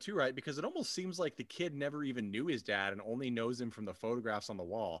confusing though too, right? Because it almost seems like the kid never even knew his dad and only knows him from the photographs on the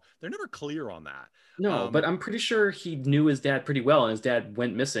wall. They're never clear on that. No, but I'm pretty sure he knew his dad pretty well, and his dad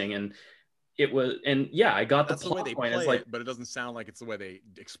went missing, and yeah, I got that's the way plot they point. play It's like, it, but it doesn't sound like it's the way they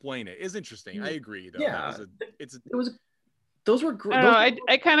explain it. It's interesting. I agree though. Yeah, it was those were great.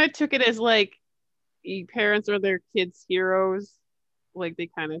 I kind of took it as like parents are their kids' heroes. Like they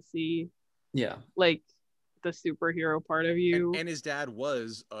kind of see like the superhero part of you. And his dad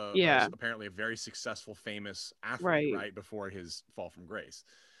was apparently a very successful, famous athlete, right? Before his fall from grace.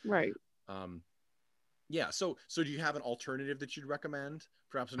 Right. Yeah. So do you have an alternative that you'd recommend?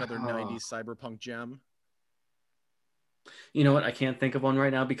 Perhaps another 90s cyberpunk gem? You know what? I can't think of one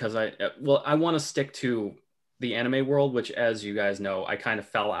right now because I want to stick to the anime world, which, as you guys know, I kind of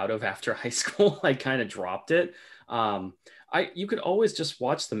fell out of after high school. I kind of dropped it. You could always just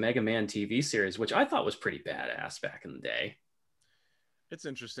watch the Mega Man TV series, which I thought was pretty badass back in the day. It's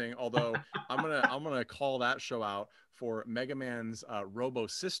interesting, although I'm gonna call that show out for Mega Man's Robo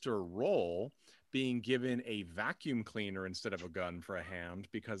Sister role being given a vacuum cleaner instead of a gun for a hand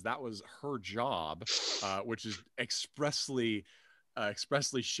because that was her job, which is expressly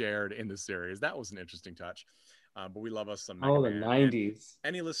shared in the series. That was an interesting touch. But we love us some Mega Man. The 90s.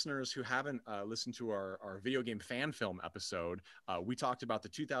 And any listeners who haven't listened to our video game fan film episode, we talked about the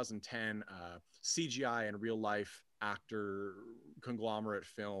 2010 CGI and real life actor conglomerate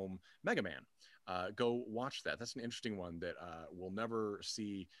film Mega Man. Go watch that. That's an interesting one that will never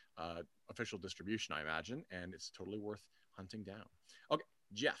see official distribution, I imagine, and it's totally worth hunting down. Okay,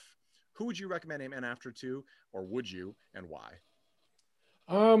 Jeff, who would you recommend Ape Man After to, or would you, and why?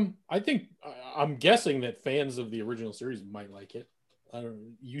 I think I'm guessing that fans of the original series might like it.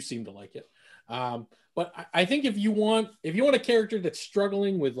 You seem to like it. But I think if you want a character that's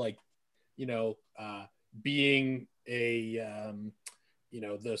struggling with, like, being a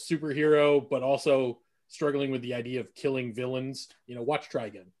the superhero, but also struggling with the idea of killing villains. Watch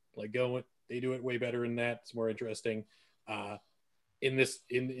Trigun. Like, they do it way better in that. It's more interesting. In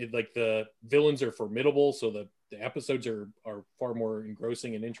like, the villains are formidable, so the episodes are far more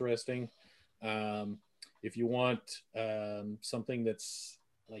engrossing and interesting. If you want something that's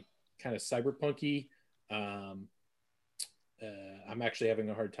like kind of cyberpunky, I'm actually having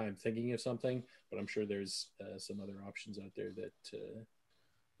a hard time thinking of something, but I'm sure there's some other options out there that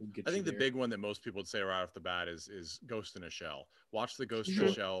will get I think you the there. big one that most people would say right off the bat is Ghost in a Shell. Watch the Ghost in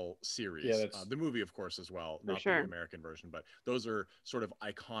a Shell series. Yeah, that's- the movie, of course, as well, For not sure. the American version, but those are sort of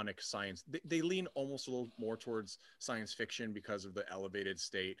iconic science. They lean almost a little more towards science fiction because of the elevated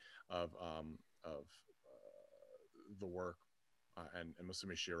state of the work and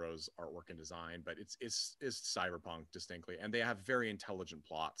Masumi Shiro's artwork and design, but it's cyberpunk distinctly, and they have very intelligent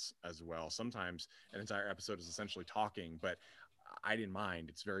plots as well. Sometimes an entire episode is essentially talking, but I didn't mind.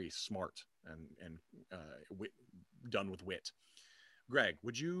 It's very smart and done with wit. Greg,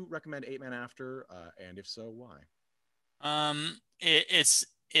 would you recommend Eight Man After? And if so, why?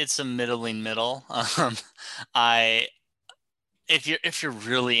 It's a middling middle. If you're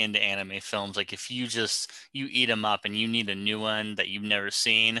really into anime films, like if you eat them up and you need a new one that you've never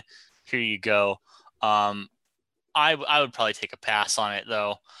seen, here you go. I would probably take a pass on it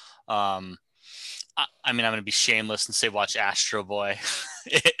though. I mean, I'm going to be shameless and say watch Astro Boy.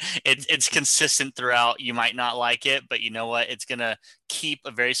 It's consistent throughout. You might not like it, but you know what? It's going to keep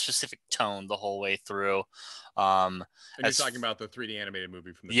a very specific tone the whole way through. And you're talking about the 3D animated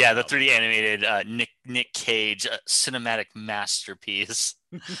movie from the the 2000s. 3D animated Nick Cage cinematic masterpiece.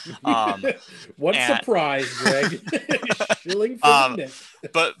 What and- surprise, Greg. Shilling for the Nick.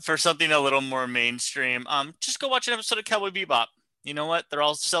 But for something a little more mainstream, just go watch an episode of Cowboy Bebop. You know what? They're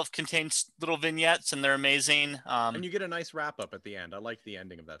all self-contained little vignettes, and they're amazing. And you get a nice wrap up at the end. I like the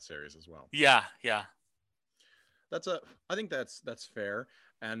ending of that series as well. Yeah. I think that's fair.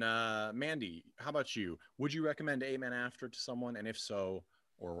 And Mandy, how about you? Would you recommend Eight Man After to someone? And if so,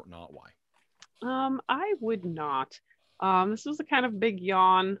 or not, why? I would not. This was a kind of big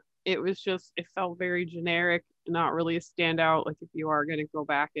yawn. It felt very generic, not really a standout. Like, if you are going to go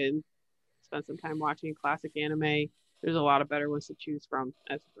back and spend some time watching classic anime, there's a lot of better ones to choose from,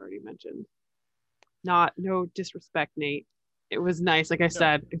 as we've already mentioned. No disrespect, Nate. It was nice. Like I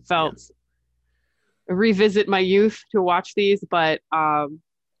said, it felt revisit my youth to watch these, but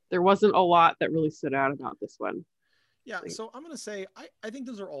there wasn't a lot that really stood out about this one. Yeah, so I'm gonna say I think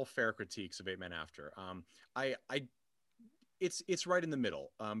those are all fair critiques of Eight Men After. It's right in the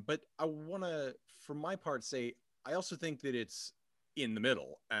middle. But I wanna, for my part, say I also think that it's in the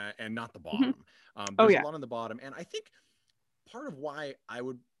middle and not the bottom. There's a lot on the bottom, and I think part of why I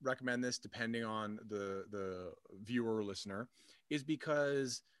would recommend this, depending on the viewer or listener, is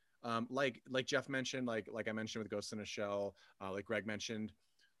because like Jeff mentioned, like I mentioned with Ghost in a Shell, like Greg mentioned,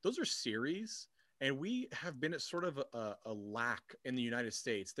 those are series. And we have been at sort of a lack in the United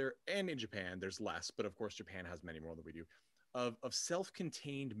States there, and in Japan, there's less, but of course Japan has many more than we do, of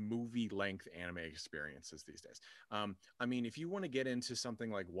self-contained movie-length anime experiences these days. I mean, if you want to get into something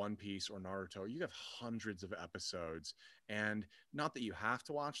like One Piece or Naruto, you have hundreds of episodes, and not that you have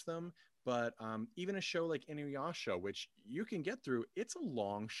to watch them, but even a show like Inuyasha, which you can get through, it's a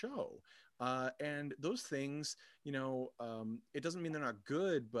long show. And those things, it doesn't mean they're not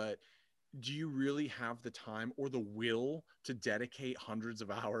good, but do you really have the time or the will to dedicate hundreds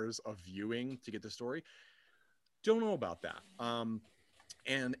of hours of viewing to get the story? Don't know about that.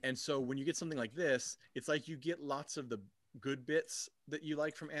 And so when you get something like this, it's like you get lots of the good bits that you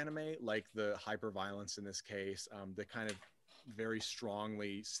like from anime, like the hyper violence in this case, the kind of very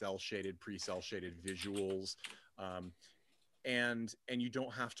strongly cell shaded, pre-cell shaded visuals, and you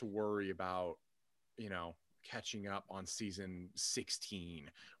don't have to worry about, catching up on season 16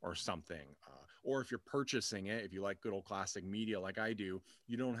 or something, or if you're purchasing it, if you like good old classic media like I do,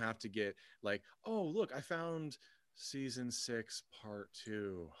 you don't have to get like, oh look, I found season 6 part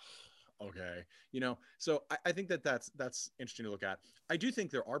 2. Okay, so I think that's interesting to look at. I do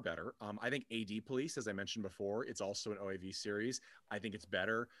think there are better. I think AD Police, as I mentioned before, it's also an OAV series. I think it's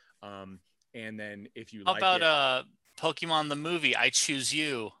better. And then if you How like about Pokemon the movie, I Choose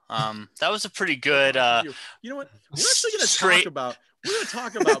You? That was a pretty good. You know what? We're actually going to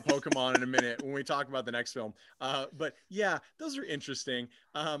talk about Pokemon in a minute when we talk about the next film. But yeah, those are interesting.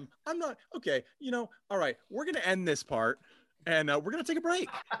 I'm not okay. All right, we're going to end this part. And we're going to take a break.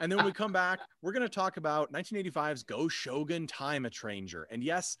 And then when we come back, we're going to talk about 1985's Go Shogun Time Etranger. And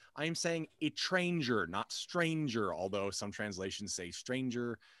yes, I am saying Etranger, not stranger, although some translations say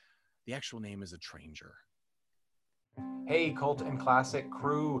stranger. The actual name is a Tranger. Hey, Cult and Classic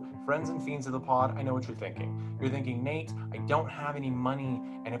crew, friends and fiends of the pod, I know what you're thinking. You're thinking, Nate, I don't have any money,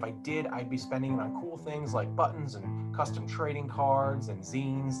 and if I did, I'd be spending it on cool things like buttons and custom trading cards and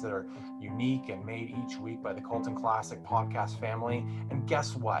zines that are unique and made each week by the Cult and Classic podcast family. And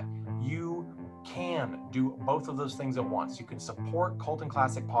guess what? You can do both of those things at once. You can support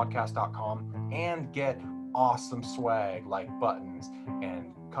cultandclassicpodcast.com and get awesome swag like buttons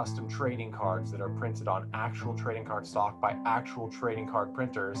and custom trading cards that are printed on actual trading card stock by actual trading card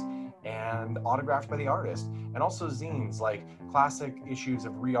printers and autographed by the artist, and also zines like classic issues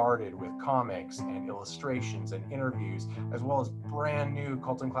of Rearted with comics and illustrations and interviews, as well as brand new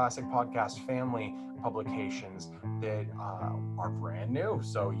Cult and Classic podcast family publications that are brand new,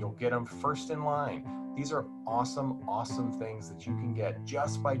 so you'll get them first in line. These are awesome, awesome things that you can get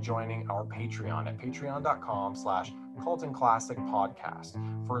just by joining our Patreon at patreon.com/Cult and Classic Podcast.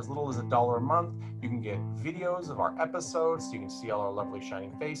 For as little as $1 a month, you can get videos of our episodes, so you can see all our lovely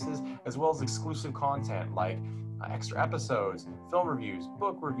shining faces, as well as exclusive content like extra episodes, film reviews,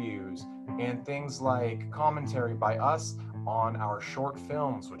 book reviews, and things like commentary by us on our short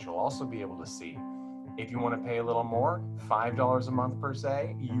films, which you'll also be able to see. If you want to pay a little more, $5 a month per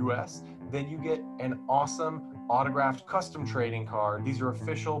se, US, then you get an awesome autographed custom trading card. These are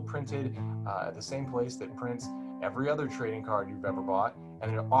official, printed at the same place that prints every other trading card you've ever bought, and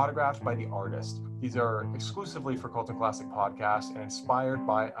they're autographed by the artist. These are exclusively for Cult and Classic Podcast and inspired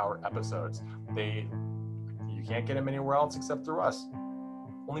by our episodes. You can't get them anywhere else except through us.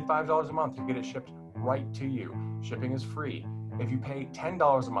 Only $5 a month, you get it shipped right to you. Shipping is free. If you pay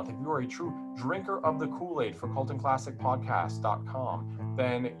 $10 a month, if you are a true drinker of the Kool-Aid for cultandclassicpodcast.com,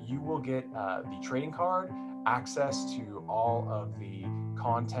 then you will get the trading card, access to all of the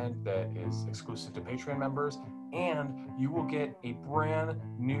content that is exclusive to Patreon members, and you will get a brand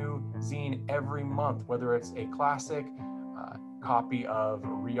new zine every month, whether it's a classic copy of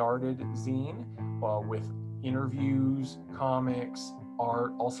Rearted zine with interviews, comics,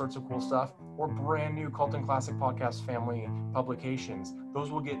 art, all sorts of cool stuff, or brand new Cult and Classic Podcast family publications. Those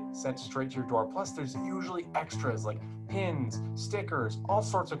will get sent straight to your door. Plus, there's usually extras like pins, stickers, all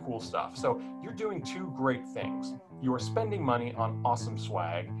sorts of cool stuff. So you're doing two great things. You are spending money on awesome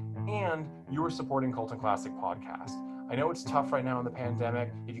swag, and you are supporting Cult and Classic Podcast. I know it's tough right now in the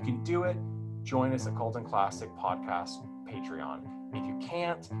pandemic. If you can do it, join us at Cult and Classic Podcast Patreon. If you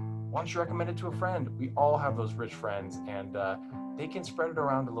can't, why don't you recommend it to a friend? We all have those rich friends, and they can spread it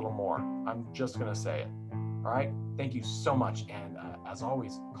around a little more. I'm just going to say it. All right? Thank you so much. And as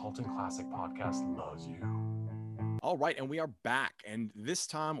always, Cult and Classic Podcast loves you. All right, and we are back. And this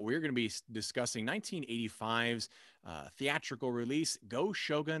time we're going to be discussing 1985's theatrical release, Go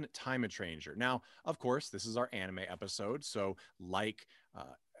Shogun Time of Stranger. Now, of course, this is our anime episode. So like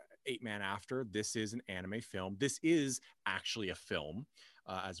Eight Man After, this is an anime film. This is actually a film,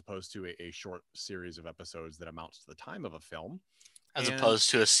 as opposed to a short series of episodes that amounts to the time of a film. As opposed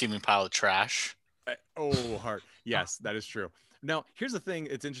to a steaming pile of trash. Heart. Yes, that is true. Now, here's the thing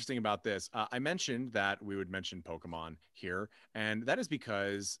that's interesting about this. I mentioned that we would mention Pokemon here, and that is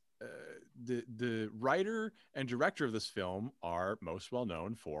because the writer and director of this film are most well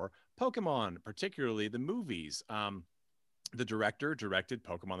known for Pokemon, particularly the movies. The director directed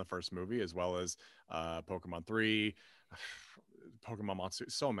Pokemon, the first movie, as well as Pokemon 3, Pokemon Monster,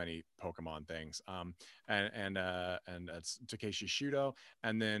 so many Pokemon things. And that's Takeshi Shudo.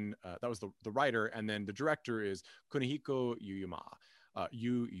 And then that was the writer. And then the director is Kunihiko Uyama,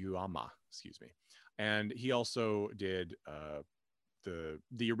 excuse me. And he also did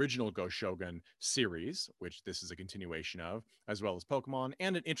the original Go Shogun series, which this is a continuation of, as well as Pokemon,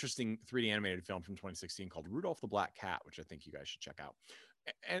 and an interesting 3D animated film from 2016 called Rudolph the Black Cat, which I think you guys should check out.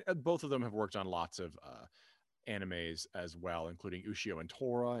 And both of them have worked on lots of animes as well, including Ushio and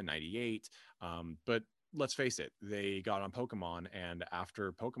Tora in 98. But let's face it, they got on Pokemon, and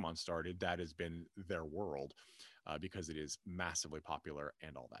after Pokemon started, that has been their world because it is massively popular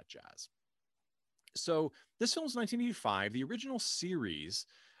and all that jazz. So this film is 1985. The original series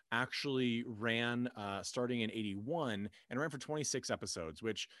actually ran starting in 81 and ran for 26 episodes,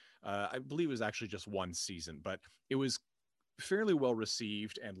 which I believe was actually just one season, but it was fairly well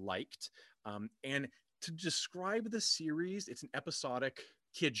received and liked. And to describe the series, it's an episodic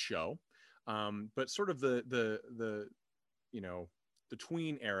kid show, but sort of the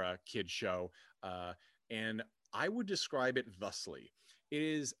tween era kid show. And I would describe it thusly. It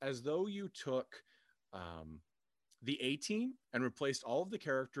is as though you took the A-Team and replaced all of the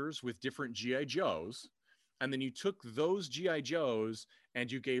characters with different G.I. Joes, and then you took those G.I. Joes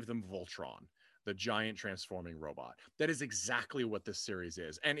and you gave them Voltron. the giant transforming robot. That is exactly what this series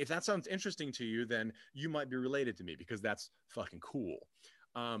is. And if that sounds interesting to you, then you might be related to me, because that's fucking cool.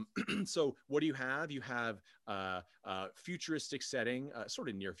 So what do you have? You have futuristic setting, sort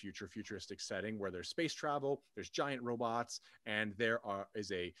of near future futuristic setting, where there's space travel, there's giant robots, and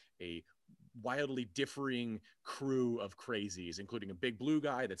is a wildly differing crew of crazies, including a big blue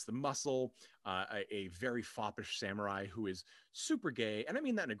guy that's the muscle, a very foppish samurai who is super gay, and I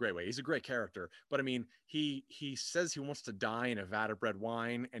mean that in a great way. He's a great character, but I mean he says he wants to die in a vat of red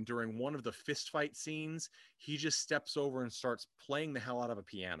wine, and during one of the fist fight scenes, he just steps over and starts playing the hell out of a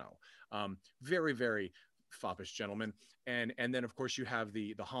piano. Very, very foppish gentleman. And then of course you have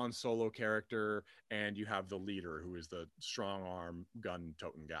the Han Solo character, and you have the leader, who is the strong arm gun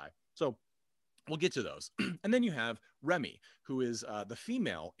toting guy. So we'll get to those. And then you have Remy, who is the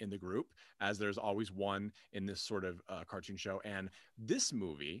female in the group, as there's always one in this sort of cartoon show. And this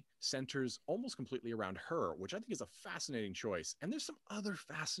movie centers almost completely around her, which I think is a fascinating choice. And there's some other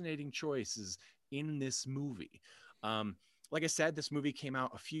fascinating choices in this movie. Like I said, this movie came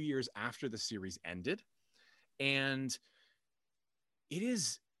out a few years after the series ended, and it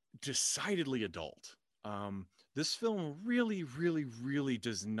is decidedly adult. This film really, really, really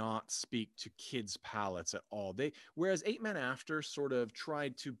does not speak to kids' palates at all. Whereas Eight Men After sort of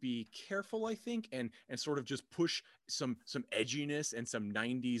tried to be careful, I think, and sort of just push some edginess and some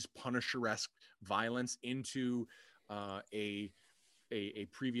 90s Punisher-esque violence into a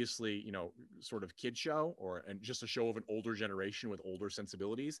previously, sort of kid show, and just a show of an older generation with older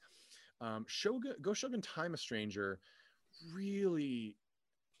sensibilities. Go Shogun Time a Stranger really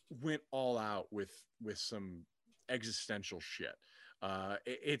went all out with some existential shit.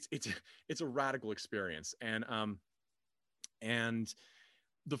 It's a radical experience, and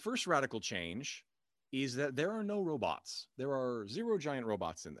the first radical change is that there are no robots. There are 0 giant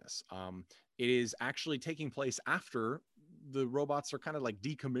robots in this. It is actually taking place after the robots are kind of like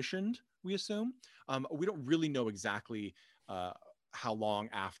decommissioned, we assume. We don't really know exactly how long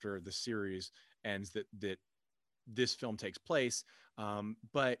after the series ends that this film takes place.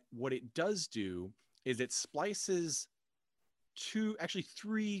 But what it does do is it splices actually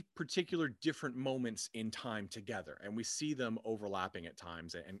 3 particular different moments in time together, and we see them overlapping at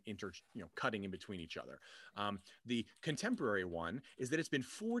times and cutting in between each other. The contemporary one is that it's been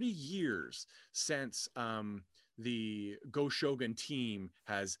 40 years since the Go Shogun team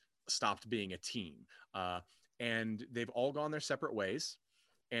has stopped being a team, and they've all gone their separate ways.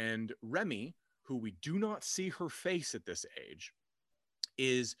 And Remy, who we do not see her face at this age,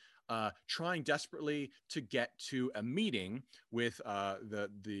 is trying desperately to get to a meeting with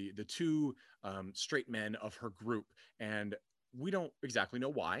the 2 straight men of her group, and we don't exactly know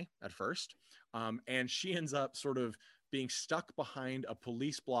why at first. And she ends up sort of being stuck behind a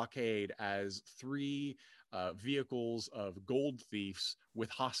police blockade as 3 vehicles of gold thieves with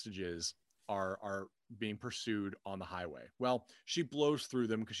hostages are being pursued on the highway. Well, she blows through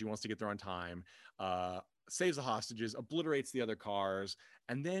them because she wants to get there on time, saves the hostages, obliterates the other cars,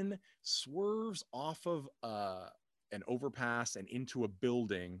 and then swerves off of an overpass and into a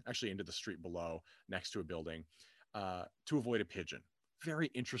building, actually into the street below, next to a building, to avoid a pigeon. Very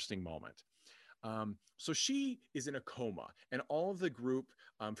interesting moment. So she is in a coma, and all of the group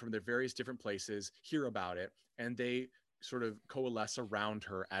from their various different places hear about it, and they sort of coalesce around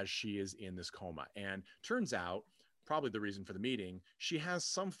her as she is in this coma. And turns out, probably the reason for the meeting, she has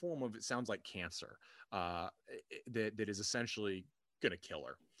some form of, it sounds like, cancer that is essentially going to kill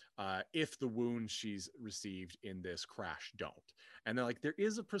her if the wounds she's received in this crash don't. And they're like, there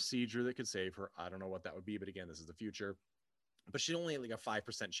is a procedure that could save her. I don't know what that would be, but again, this is the future. But she's only like a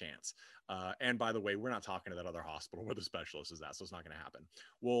 5% chance. And by the way, we're not talking to that other hospital where the specialist is at, so it's not going to happen.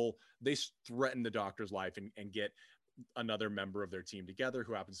 Well, they threaten the doctor's life and get another member of their team together,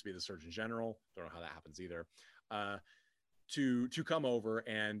 who happens to be the Surgeon General. Don't know how that happens either. To come over,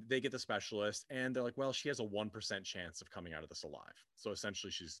 and they get the specialist, and they're like, well, she has a 1% chance of coming out of this alive. So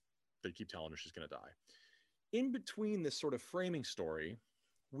essentially they keep telling her she's going to die. In between this sort of framing story,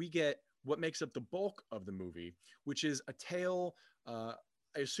 we get what makes up the bulk of the movie, which is a tale, I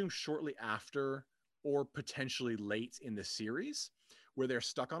assume shortly after or potentially late in the series, where they're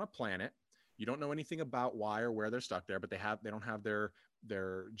stuck on a planet. You don't know anything about why or where they're stuck there, but they don't have their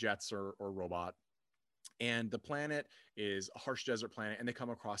jets or robot. And the planet is a harsh desert planet, and they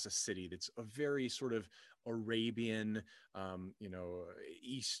come across a city that's a very sort of Arabian, Middle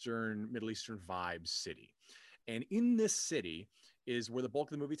Eastern vibe city. And in this city is where the bulk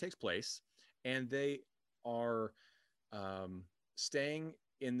of the movie takes place, and they are staying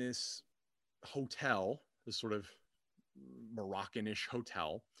in this hotel, this sort of Moroccan-ish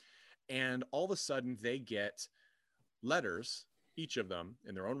hotel, And all of a sudden they get letters, each of them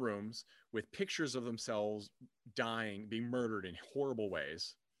in their own rooms, with pictures of themselves dying, being murdered in horrible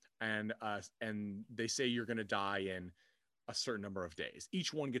ways. And they say you're going to die in a certain number of days.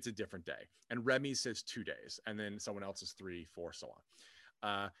 Each one gets a different day. And Remy says 2 days, and then someone else is 3, 4, so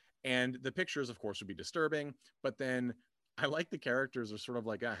on. And the pictures, of course, would be disturbing, but then I like the characters are sort of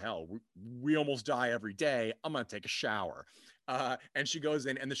like, hell, we almost die every day. I'm going to take a shower. And she goes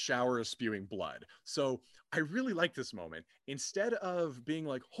in and the shower is spewing blood. So I really like this moment. Instead of being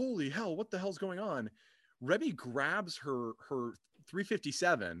like, holy hell, what the hell's going on? Remy grabs her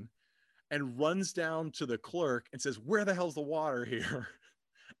 357 and runs down to the clerk and says, where the hell's the water here?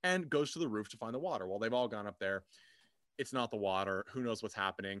 And goes to the roof to find the water. Well, they've all gone up there. It's not the water. Who knows what's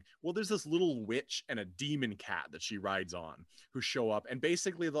happening? Well, there's this little witch and a demon cat that she rides on who show up. And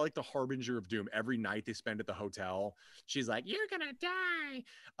basically, they're like the harbinger of doom. Every night they spend at the hotel, she's like, you're going to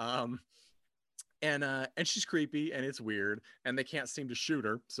die. And she's creepy and it's weird. And they can't seem to shoot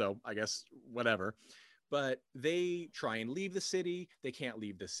her. So I guess whatever. But they try and leave the city. They can't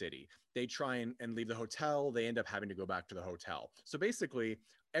leave the city. They try and leave the hotel. They end up having to go back to the hotel. So basically,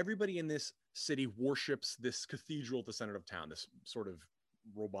 everybody in this city worships this cathedral at the center of town, this sort of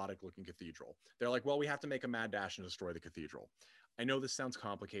robotic looking cathedral. They're like, well, we have to make a mad dash and destroy the cathedral. I know this sounds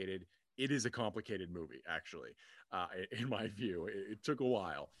complicated. It is a complicated movie, actually, in my view. It took a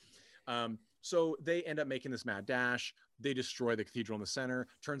while. So they end up making this mad dash. They destroy the cathedral in the center.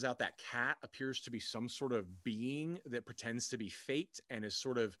 Turns out that cat appears to be some sort of being that pretends to be fate and is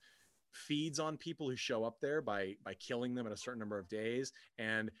sort of feeds on people who show up there by killing them in a certain number of days.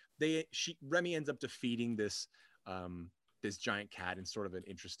 And Remy ends up defeating this giant cat in sort of an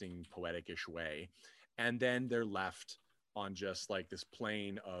interesting poetic-ish way. And then they're left on just like this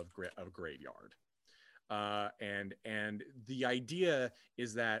plain of graveyard. And the idea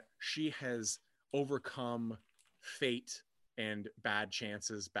is that she has overcome fate and bad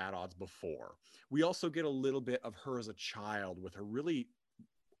chances, bad odds before. We also get a little bit of her as a child with her really,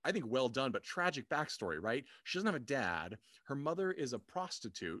 I think, well done, but tragic backstory, right? She doesn't have a dad. Her mother is a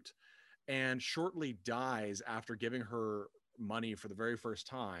prostitute and shortly dies after giving her money for the very first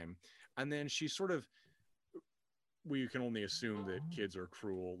time. And then she sort of, we can only assume that kids are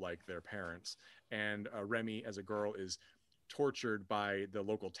cruel like their parents. And Remy, as a girl, is tortured by the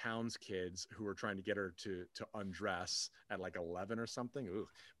local town's kids who are trying to get her to undress at like 11 or something. Ooh.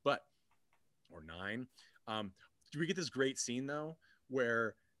 Or 9. Do we get this great scene though,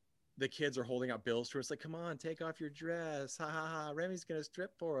 where the kids are holding out bills to her? It's like, come on, take off your dress. Ha ha ha. Remy's going to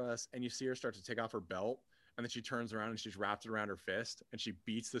strip for us. And you see her start to take off her belt. And then she turns around and she's wrapped it around her fist and she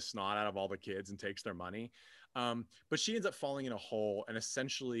beats the snot out of all the kids and takes their money. But she ends up falling in a hole, and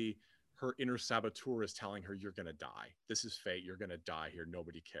essentially her inner saboteur is telling her, you're going to die. This is fate. You're going to die here.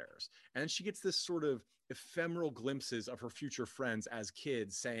 Nobody cares. And she gets this sort of ephemeral glimpses of her future friends as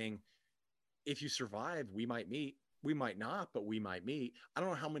kids saying, if you survive, we might meet. We might not, but we might meet. I don't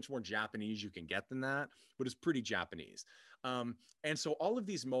know how much more Japanese you can get than that, but it's pretty Japanese. And so all of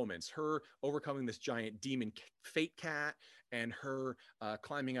these moments, her overcoming this giant demon fate cat and her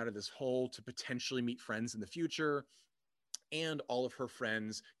climbing out of this hole to potentially meet friends in the future, and all of her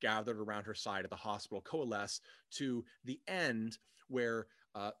friends gathered around her side at the hospital coalesce to the end where,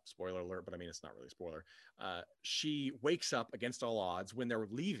 spoiler alert, but I mean, it's not really a spoiler. She wakes up against all odds when they're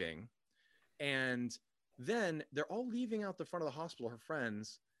leaving, and then they're all leaving out the front of the hospital, her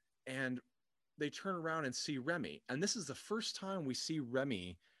friends, and they turn around and see Remy. And this is the first time we see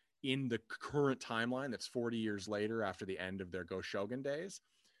Remy in the current timeline that's 40 years later after the end of their Go Shogun days.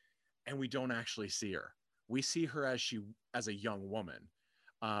 And we don't actually see her. We see her as a young woman.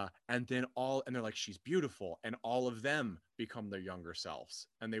 And they're like, she's beautiful. And all of them become their younger selves.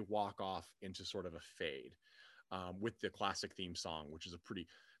 And they walk off into sort of a fade with the classic theme song, which is a pretty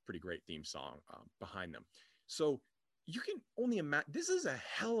great theme song behind them. So you can only imagine, this is a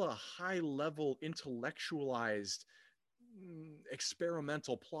hella high level intellectualized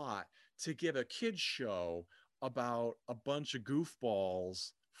experimental plot to give a kid's show about a bunch of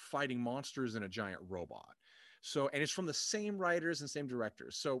goofballs fighting monsters in a giant robot. So, and it's from the same writers and same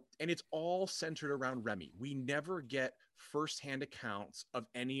directors. So, and it's all centered around Remy. We never get firsthand accounts of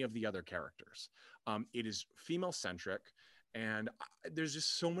any of the other characters. It is female centric. And there's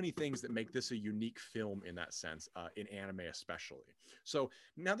just so many things that make this a unique film in that sense, in anime especially. So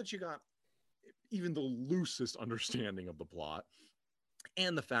now that you got even the loosest understanding of the plot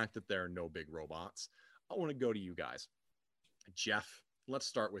and the fact that there are no big robots, I want to go to you guys. Jeff, let's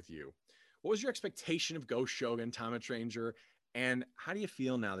start with you. What was your expectation of Go Shogun Time of Stranger, and how do you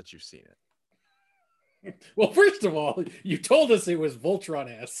feel now that you've seen it? Well, first of all, you told us it was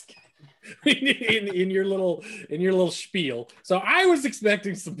Voltron-esque in your little spiel. So I was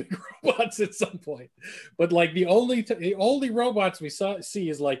expecting some big robots at some point, but like the only robots we see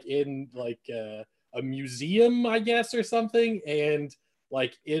is like in like a museum, I guess, or something, and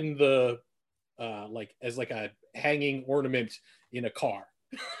like in the like as like a hanging ornament in a car.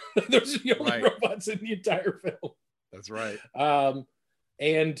 Those are the only robots in the entire film. That's right.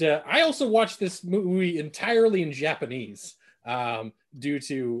 And I also watched this movie entirely in Japanese due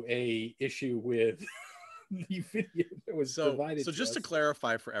to a issue with the video that was provided. So just to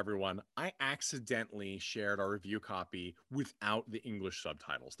clarify for everyone, I accidentally shared our review copy without the English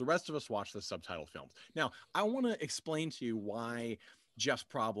subtitles. The rest of us watched the subtitle films. Now, I want to explain to you why Jeff's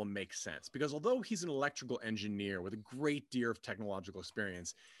problem makes sense, because although he's an electrical engineer with a great deal of technological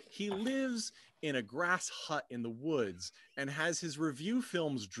experience, he lives in a grass hut in the woods and has his review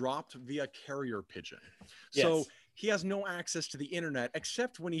films dropped via carrier pigeon. Yes. So he has no access to the internet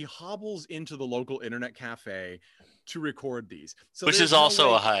except when he hobbles into the local internet cafe to record these. So which is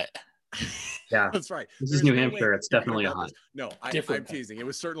also a hut. Yeah, that's right. This is New Hampshire. It's definitely a hut. No, I'm teasing. It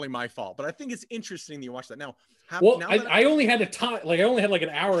was certainly my fault, but I think it's interesting that you watched that. Now, I only had I only had like an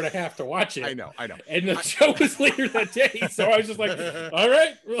hour and a half to watch it. I know. And the show was later that day, so I was just like, all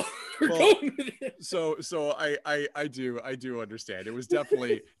right, we're going with it. So I do understand. It was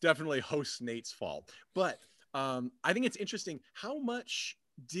definitely host Nate's fault, but I think it's interesting. How much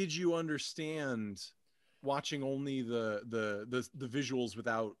did you understand watching only the visuals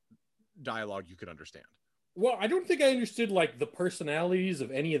without dialogue you could understand? Well, I don't think I understood like the personalities of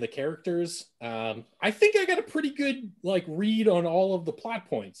any of the characters. I think I got a pretty good like read on all of the plot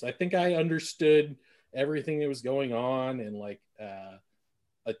points. I think I understood everything that was going on, and like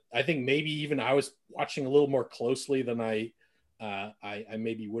I think maybe even I was watching a little more closely than I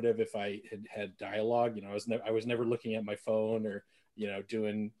maybe would have if I had dialogue. You know, I was never looking at my phone or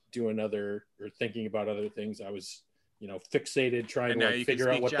doing other or thinking about other things. I was fixated trying to like, figure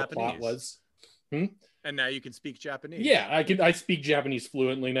out what Japanese. The plot was. And now you can speak Japanese. Yeah, I speak Japanese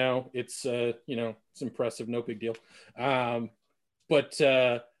fluently now. It's it's impressive, no big deal. But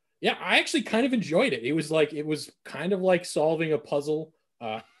yeah, I actually kind of enjoyed it. It was kind of like solving a puzzle.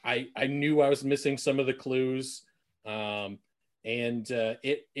 I knew I was missing some of the clues. And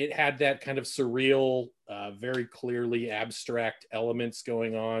it had that kind of surreal, very clearly abstract elements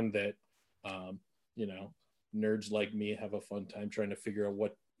going on that nerds like me have a fun time trying to figure out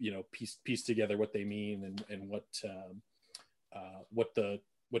what piece together what they mean and what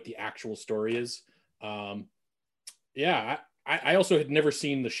the actual story is. Yeah, I also had never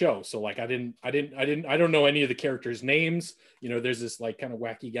seen the show, so like I don't know any of the characters' names. There's this like kind of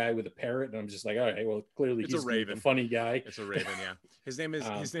wacky guy with a parrot, and I'm just like, all right, well, clearly he's a raven, a funny guy. It's a raven, yeah. His name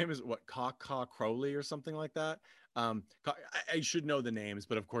is what, Caw Crowley or something like that. I should know the names,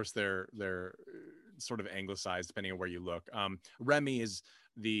 but of course they're sort of anglicized depending on where you look. Remy is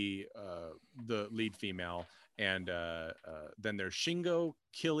the lead female, and then there's Shingo,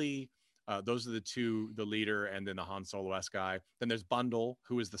 Killy. Those are the leader, and then the Han Solo-esque guy. Then there's Bundle,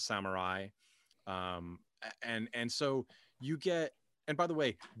 who is the samurai. And so you get, and by the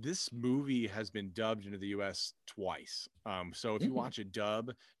way, this movie has been dubbed into the US twice. So if you watch a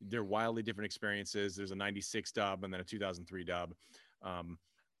dub, they're wildly different experiences. There's a 96 dub and then a 2003 dub.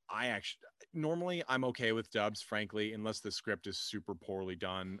 Normally I'm okay with dubs, frankly, unless the script is super poorly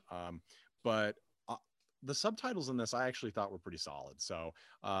done. But the subtitles in this I actually thought were pretty solid. So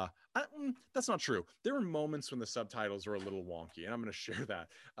that's not true. There were moments when the subtitles are a little wonky, and I'm going to share that.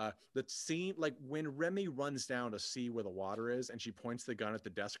 The scene, like when Remy runs down to see where the water is and she points the gun at the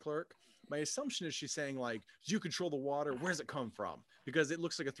desk clerk, my assumption is she's saying like, you control the water, where's it come from? Because it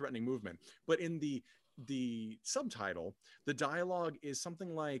looks like a threatening movement. But in the subtitle, the dialogue is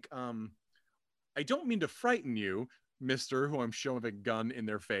something like, I don't mean to frighten you, Mister, who I'm showing a gun in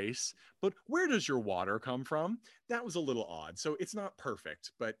their face, but where does your water come from? That was a little odd. So it's not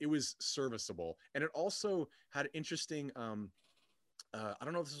perfect, but it was serviceable. And it also had interesting, I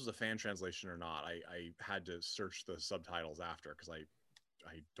don't know if this was a fan translation or not. I had to search the subtitles after because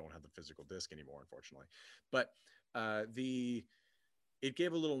I don't have the physical disc anymore, unfortunately. But it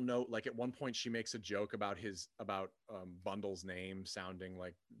gave a little note, like at one point she makes a joke about Bundle's name sounding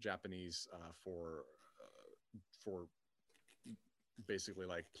like Japanese for basically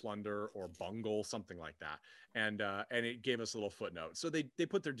like plunder or bungle, something like that. And it gave us a little footnote. So they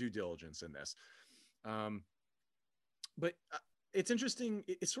put their due diligence in this. But it's interesting.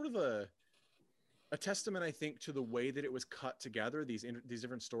 It's sort of a testament, I think, to the way that it was cut together, these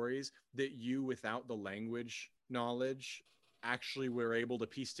different stories, that you, without the language knowledge, actually were able to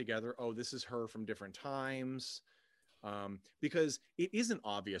piece together, oh, this is her from different times, because it isn't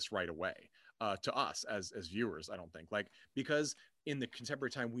obvious right away to us as viewers, I don't think. Like, because in the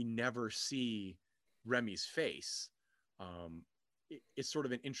contemporary time, we never see Remy's face. It's sort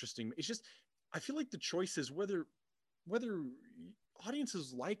of an interesting, it's just, I feel like the choices, whether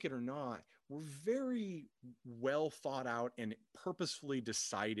audiences like it or not, were very well thought out and purposefully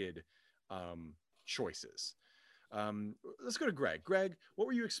decided choices. Let's go to Greg. Greg, what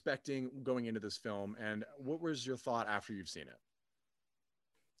were you expecting going into this film, and what was your thought after you've seen it?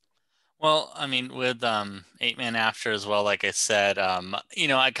 Well, I mean, with Eight Man After as well, like I said,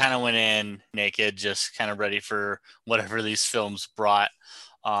 I kind of went in naked, just kind of ready for whatever these films brought.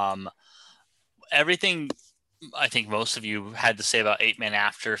 Everything I think most of you had to say about Eight Man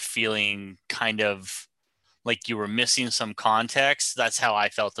After, feeling kind of like you were missing some context. That's how I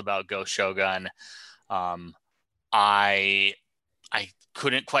felt about Ghost Shogun. I I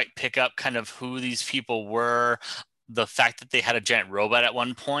couldn't quite pick up kind of who these people were. The fact that they had a giant robot at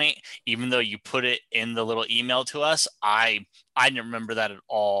one point, even though you put it in the little email to us, I didn't remember that at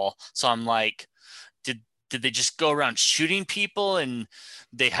all. So I'm like, did they just go around shooting people, and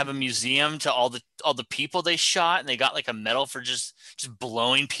they have a museum to all the people they shot, and they got like a medal for just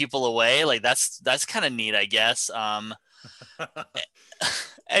blowing people away? Like that's kind of neat, I guess. And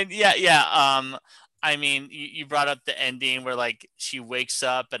yeah. I mean, you brought up the ending where like she wakes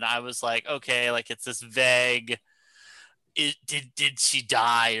up, and I was like, okay, like it's this vague. Did she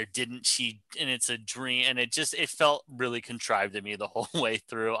die or didn't she? And it's a dream, and it felt really contrived to me the whole way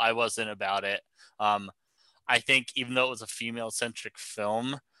through. I wasn't about it. I think even though it was a female centric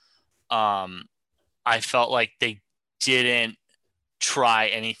film, I felt like they didn't try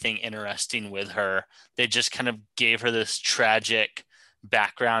anything interesting with her. They just kind of gave her this tragic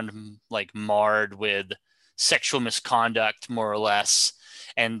background, like marred with sexual misconduct, more or less,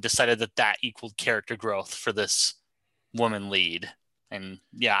 and decided that equaled character growth for this woman lead. And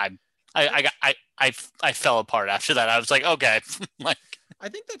yeah, I fell apart after that. I was like, okay. Like, I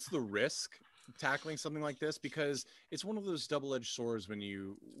think that's the risk tackling something like this, because it's one of those double-edged swords when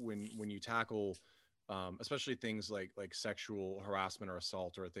you tackle especially things like sexual harassment or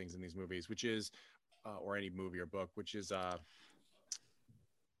assault or things in these movies, which is or any movie or book, which is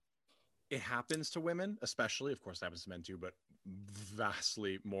it happens to women, especially, of course it happens to men too, but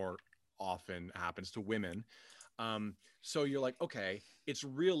vastly more often happens to women. So you're like, okay, it's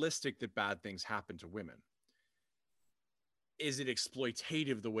realistic that bad things happen to women. Is it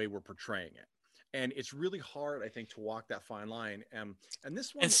exploitative the way we're portraying it? And it's really hard, I think, to walk that fine line. And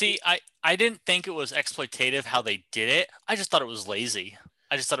this one, and see, I didn't think it was exploitative how they did it. I just thought it was lazy.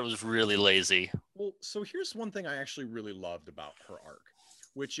 I just thought it was really lazy. Well, so here's one thing I actually really loved about her arc,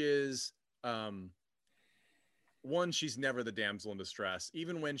 which is one, she's never the damsel in distress.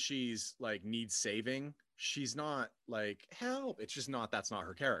 Even when she's like needs saving, she's not like help. It's just not, that's not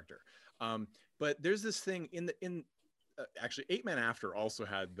her character. But there's this thing in actually Eight Man After also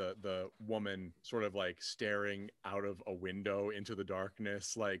had the woman sort of like staring out of a window into the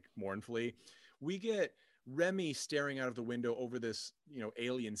darkness, like mournfully. We get Remy staring out of the window over this,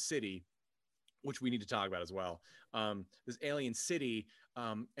 alien city, which we need to talk about as well. This alien city,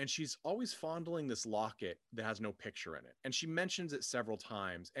 and she's always fondling this locket that has no picture in it. And she mentions it several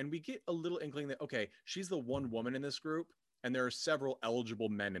times. And we get a little inkling that, okay, she's the one woman in this group, and there are several eligible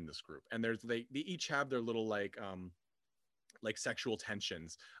men in this group. And they each have their little like sexual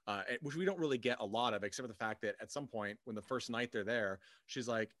tensions, which we don't really get a lot of, except for the fact that at some point when the first night they're there, she's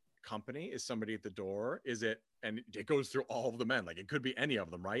like, company, is somebody at the door, is it? And it goes through all of the men, like it could be any of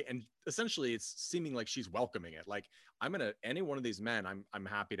them, right? And essentially it's seeming like she's welcoming it, like any one of these men I'm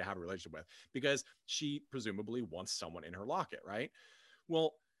happy to have a relationship with, because she presumably wants someone in her locket, right?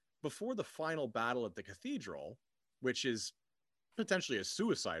 Well, before the final battle at the cathedral, which is potentially a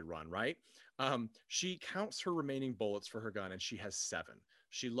suicide run, right? She counts her remaining bullets for her gun, and she has 7.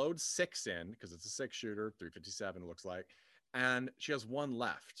 She loads 6 in because it's a 6-shooter, 357 looks like, and she has 1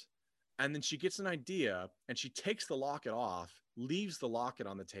 left. And then she gets an idea, and she takes the locket off, leaves the locket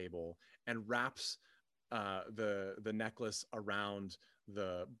on the table, and wraps the necklace around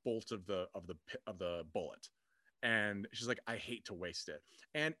the bolt of the bullet. And she's like, I hate to waste it.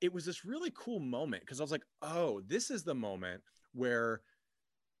 And it was this really cool moment, because I was like, oh, this is the moment where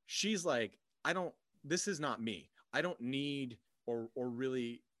she's like, this is not me. I don't need, or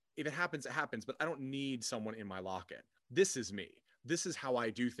really, if it happens, it happens, but I don't need someone in my locket. This is me. This is how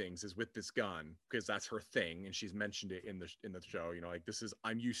I do things, is with this gun, because that's her thing. And she's mentioned it in the show, like,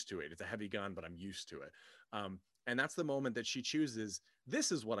 I'm used to it. It's a heavy gun, but I'm used to it. And that's the moment that she chooses,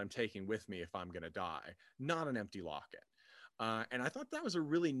 this is what I'm taking with me if I'm going to die, not an empty locket. And I thought that was a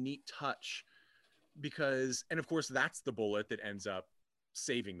really neat touch because, and of course, that's the bullet that ends up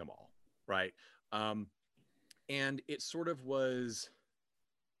saving them all, right? And it sort of was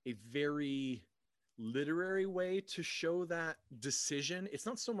a very literary way to show that decision. It's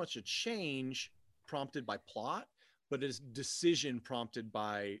not so much a change prompted by plot, but it's decision prompted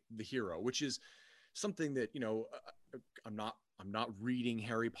by the hero, which is something that, I'm not reading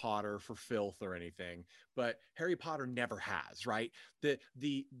Harry Potter for filth or anything, but Harry Potter never has, right?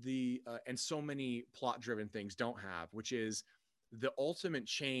 And so many plot driven things don't have, which is the ultimate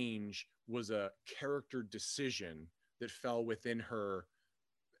change was a character decision that fell within her,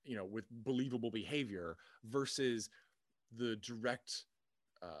 with believable behavior versus the direct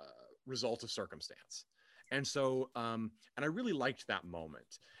result of circumstance. And so, and I really liked that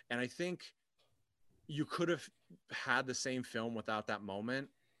moment. And I think you could have had the same film without that moment,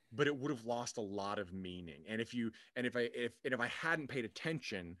 but it would have lost a lot of meaning. And if I hadn't paid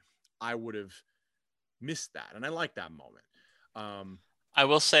attention, I would have missed that. And I like that moment. I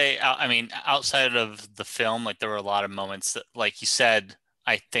will say, I mean, outside of the film, like there were a lot of moments that, like you said,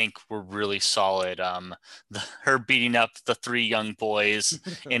 I think were really solid. Her beating up the 3 young boys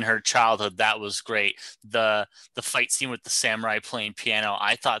in her childhood, that was great. The fight scene with the samurai playing piano,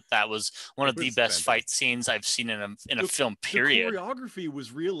 I thought that was one of the best fight scenes I've seen in a film, period. The choreography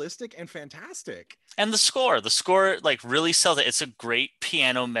was realistic and fantastic. And the score like really sells it. It's a great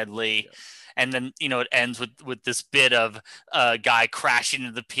piano medley. Yeah. And then, it ends with this bit of a guy crashing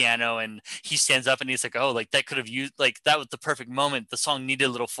into the piano, and he stands up and he's like, oh, like that could have used, like that was the perfect moment. The song needed a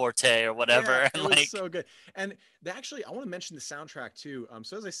little forte or whatever. Yeah, and it was so good. And actually, I want to mention the soundtrack too.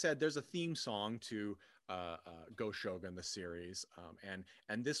 So as I said, there's a theme song to Go Shogun, the series.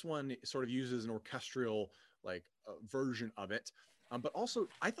 And this one sort of uses an orchestral version of it. But also,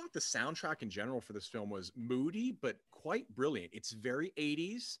 I thought the soundtrack in general for this film was moody, but quite brilliant. It's very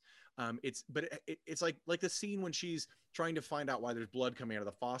 80s. It's like the scene when she's trying to find out why there's blood coming out of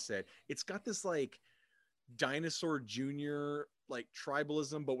the faucet. It's got this like Dinosaur Jr. like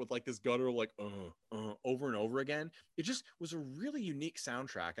tribalism, but with like this guttural over and over again. It just was a really unique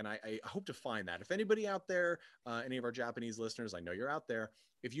soundtrack, and I hope to find that. If anybody out there, any of our Japanese listeners, I know you're out there.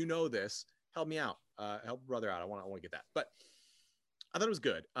 If you know this, help me out. Help a brother out. I want to get that. But I thought it was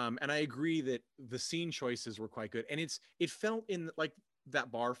good. And I agree that the scene choices were quite good. And it felt in like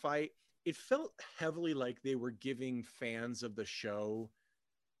that bar fight, it felt heavily like they were giving fans of the show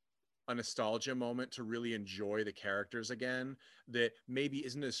a nostalgia moment to really enjoy the characters again, that maybe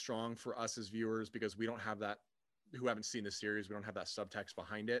isn't as strong for us as viewers because we don't have that, who haven't seen the series, we don't have that subtext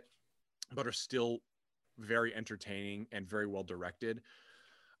behind it, but are still very entertaining and very well directed.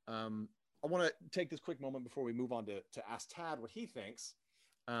 I want to take this quick moment before we move on to ask Tad what he thinks.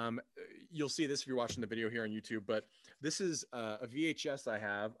 You'll see this if you're watching the video here on YouTube, but this is a VHS I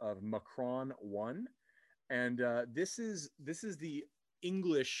have of Macron 1, and this is the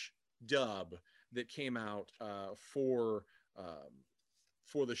English dub that came out for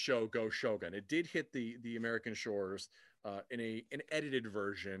the show Go Shogun. It did hit the American shores in an edited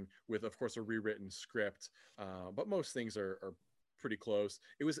version with, of course, a rewritten script, but most things are pretty close.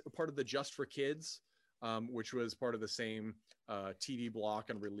 It was part of the Just for Kids, which was part of the same TV block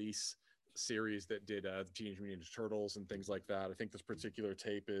and release series that did the Teenage Mutant Ninja Turtles and things like that. I think this particular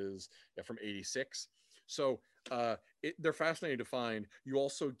tape is from '86. So they're fascinating to find. You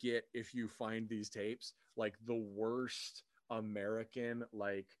also get, if you find these tapes, like the worst American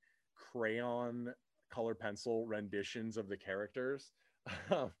like crayon color pencil renditions of the characters.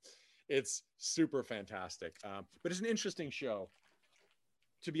 It's super fantastic. But it's an interesting show.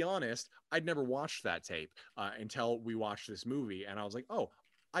 To be honest, I'd never watched that tape until we watched this movie. And I was like, oh,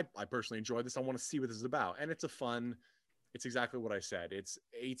 I personally enjoyed this. I want to see what this is about. And it's it's exactly what I said. It's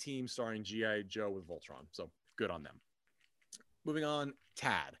A-Team starring G.I. Joe with Voltron. So good on them. Moving on,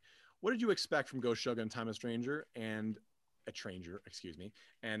 Tad. What did you expect from Go Shogun Time of Stranger and a Stranger, excuse me.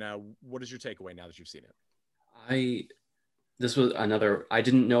 And what is your takeaway now that you've seen it? This was another, I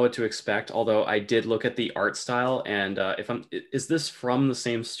didn't know what to expect, although I did look at the art style. And is this from the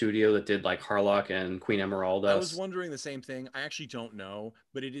same studio that did like Harlock and Queen Emeralda? I was wondering the same thing. I actually don't know,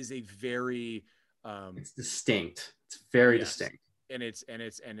 but it is a very, it's distinct. It's very distinct. And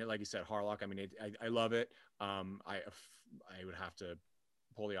like you said, Harlock, I mean, I love it. I would have to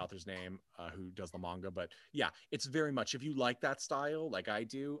pull the author's name who does the manga, but yeah, it's very much, if you like that style like I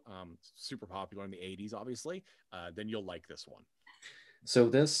do, super popular in the 80s obviously, then you'll like this one. So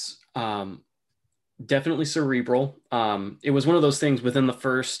this definitely cerebral. It was one of those things within the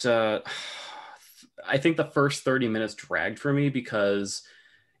first I think the first 30 minutes dragged for me because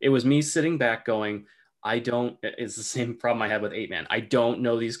it was me sitting back going, I don't, it's the same problem I had with 8 Man. I don't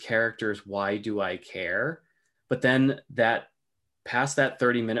know these characters. Why do I care? But then that past that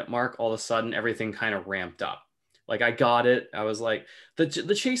 30-minute mark, all of a sudden everything kind of ramped up. Like I got it. I was like,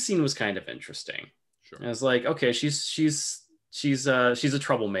 the chase scene was kind of interesting. Sure. I was like, okay, she's a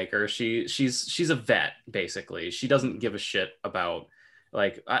troublemaker. She's a vet, basically. She doesn't give a shit about,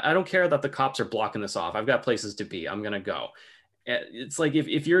 like, I don't care that the cops are blocking this off. I've got places to be. I'm gonna go. It's like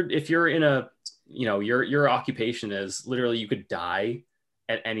if you're in a, you know, your occupation is literally you could die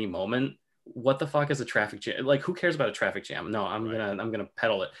at any moment. What the fuck is a traffic jam? Like, who cares about a traffic jam? No, I'm gonna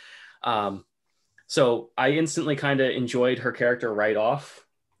pedal it. So I instantly kind of enjoyed her character right off.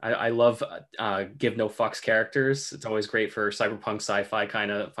 I love give no fucks characters. It's always great for cyberpunk sci-fi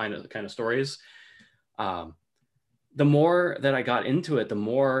kind of stories. The more that I got into it, the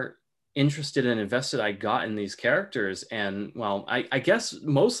more interested and invested I got in these characters. And well, I guess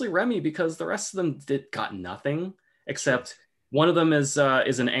mostly Remy, because the rest of them got nothing except one of them is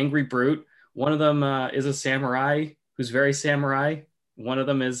an angry brute. One of them is a samurai who's very samurai. One of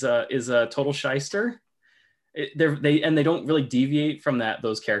them is a total shyster. They don't really deviate from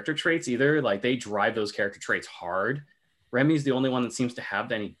those character traits either. Like, they drive those character traits hard. Remy's the only one that seems to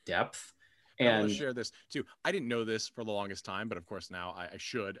have any depth. And I want And to share this too. I didn't know this for the longest time, but of course now I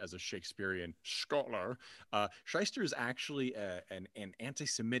should, as a Shakespearean scholar. Shyster is actually an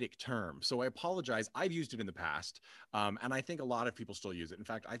anti-Semitic term, so I apologize. I've used it in the past, and I think a lot of people still use it. In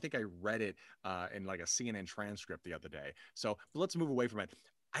fact, I think I read it in like a CNN transcript the other day. So let's move away from it.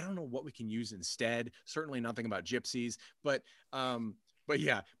 I don't know what we can use instead. Certainly nothing about gypsies, but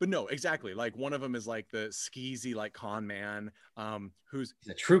yeah, but no, exactly. Like, one of them is like the skeezy, like, con man, who's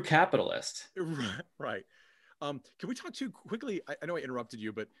he's a true capitalist. right. Can we talk too quickly? I know I interrupted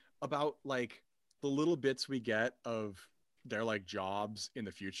you, but about like the little bits we get of their like jobs in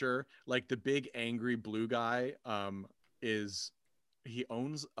the future. Like, the big angry blue guy he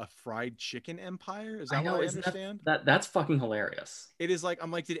owns a fried chicken empire. Is that what I understand? That's fucking hilarious. It is. Like,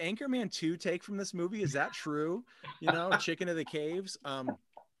 I'm like, did Anchorman 2 take from this movie? Is that true? You know, Chicken of the Caves.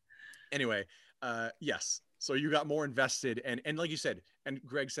 Anyway, yes. So you got more invested, and like you said, and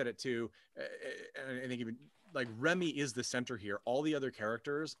Greg said it too. And I think even like Remy is the center here. All the other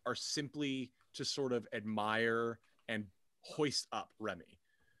characters are simply to sort of admire and hoist up Remy,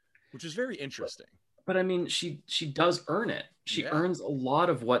 which is very interesting. But I mean, she does earn it. She Yeah. earns a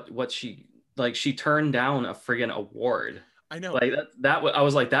lot of what she, like, she turned down a friggin' award. I know. Like I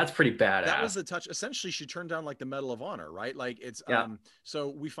was like, that's pretty badass. That was the touch. Essentially, she turned down like the Medal of Honor, right? Like, it's so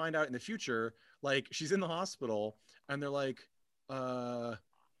we find out in the future, like, she's in the hospital and they're like, the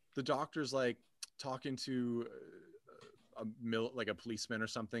doctor's like talking to a policeman or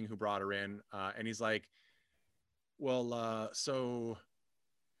something who brought her in, and he's like, well, so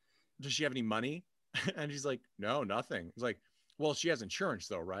does she have any money? And she's like, no, nothing. He's like, well, she has insurance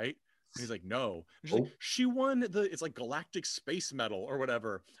though, right? And he's like, no. And she's like, she won it's like Galactic Space Medal or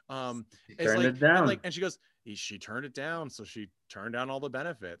whatever. Turned it down. And she goes, she turned it down. So she turned down all the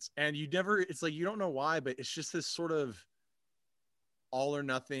benefits. And it's like, you don't know why, but it's just this sort of all or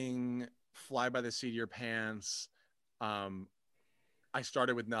nothing, fly by the seat of your pants. I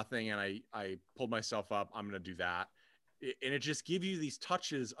started with nothing and I pulled myself up. I'm going to do that. And it just gives you these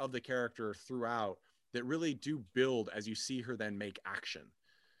touches of the character throughout that really do build as you see her then make action.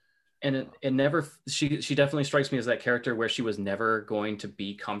 And it never, she definitely strikes me as that character where she was never going to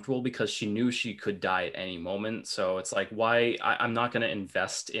be comfortable because she knew she could die at any moment. So it's like, why I'm not going to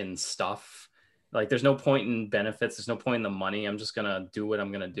invest in stuff. Like, there's no point in benefits. There's no point in the money. I'm just going to do what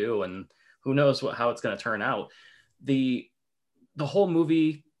I'm going to do. And who knows how it's going to turn out. The whole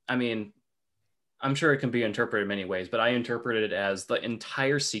movie, I mean, I'm sure it can be interpreted many ways, but I interpreted it as the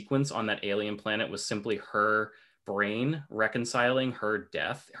entire sequence on that alien planet was simply her brain reconciling her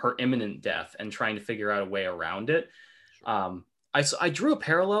death, her imminent death, and trying to figure out a way around it. Sure. I drew a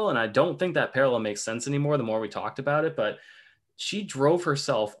parallel, and I don't think that parallel makes sense anymore the more we talked about it, but she drove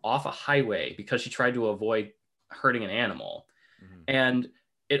herself off a highway because she tried to avoid hurting an animal. Mm-hmm. And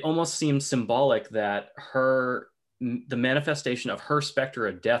it almost seems symbolic that the manifestation of her specter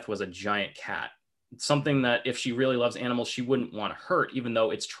of death was a giant cat. Something that if she really loves animals, she wouldn't want to hurt, even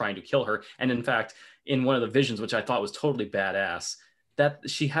though it's trying to kill her. And in fact, in one of the visions, which I thought was totally badass, that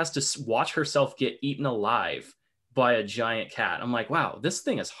she has to watch herself get eaten alive by a giant cat. I'm like, wow, this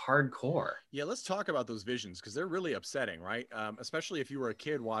thing is hardcore. Yeah, let's talk about those visions because they're really upsetting, right? Especially if you were a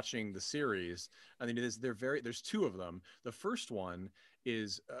kid watching the series. I mean, there's two of them. The first one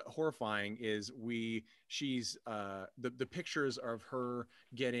is horrifying. The pictures of her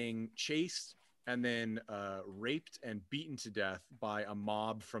getting chased and then raped and beaten to death by a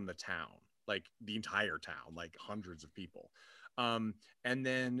mob from the town. like the entire town, like hundreds of people. And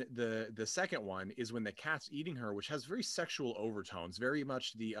then the second one is when the cat's eating her, which has very sexual overtones, very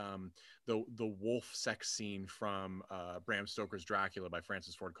much the wolf sex scene from Bram Stoker's Dracula by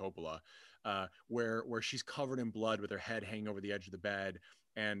Francis Ford Coppola, where she's covered in blood with her head hanging over the edge of the bed,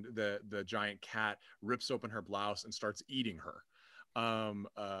 and the giant cat rips open her blouse and starts eating her,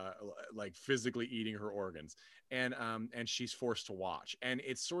 like physically eating her organs, and she's forced to watch, and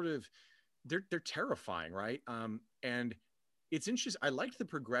it's sort of they're terrifying, right? And it's interesting. I liked the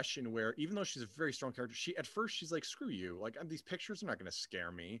progression where, even though she's a very strong character, at first she's like, screw you, like, these pictures are not going to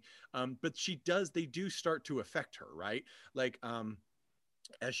scare me. But they do start to affect her, right? Like,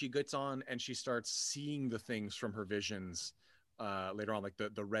 as she gets on and she starts seeing the things from her visions later on, like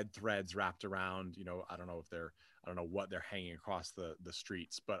the red threads wrapped around, I don't know what they're hanging across the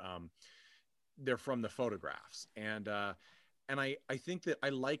streets, but they're from the photographs. And I think that I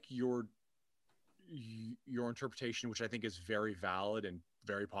like your interpretation, which I think is very valid and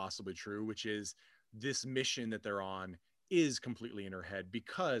very possibly true, which is this mission that they're on is completely in her head,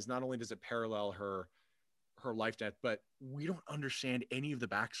 because not only does it parallel her life death, but we don't understand any of the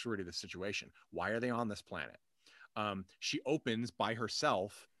backstory to the situation. Why are they on this planet? She opens by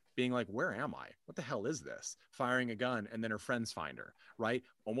herself being like, where am I? What the hell is this? Firing a gun, and then her friends find her, right?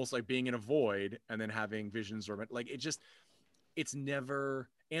 Almost like being in a void and then having visions, or like it's never,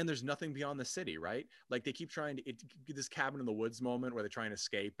 and there's nothing beyond the city, right? Like, they keep trying to this cabin in the woods moment where they're trying to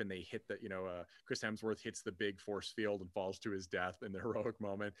escape, and they hit Chris Hemsworth hits the big force field and falls to his death in the heroic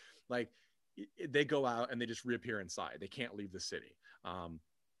moment. Like, they go out and they just reappear inside. They can't leave the city.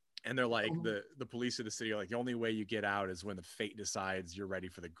 And they're like, the police of the city are like, the only way you get out is when the fate decides you're ready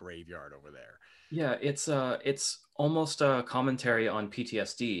for the graveyard over there. Yeah, it's almost a commentary on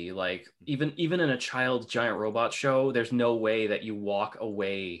PTSD. Like, even in a child giant robot show, there's no way that you walk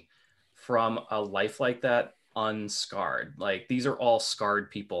away from a life like that unscarred. Like, these are all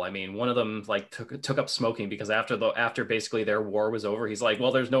scarred people. I mean, one of them like took up smoking because after basically their war was over, he's like,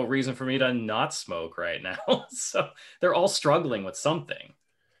 well, there's no reason for me to not smoke right now. So they're all struggling with something.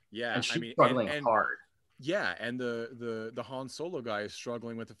 Yeah, and she's struggling hard. Yeah, and the Han Solo guy is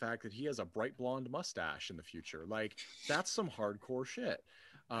struggling with the fact that he has a bright blonde mustache in the future. Like, that's some hardcore shit.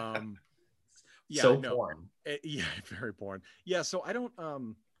 Yeah, so porn. Yeah, very porn. Yeah, so I don't.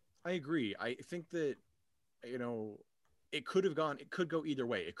 I agree. I think that it could go either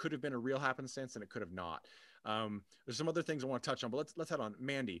way. It could have been a real happenstance, and it could have not. There's some other things I want to touch on, but let's head on.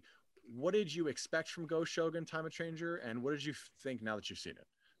 Mandy, what did you expect from Ghost Shogun Time of Stranger, and what did you think now that you've seen it?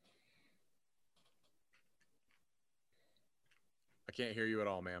 I can't hear you at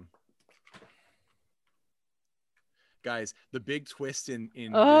all, ma'am. Guys, the big twist in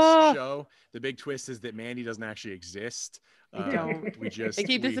this show, the big twist is that Mandy doesn't actually exist. They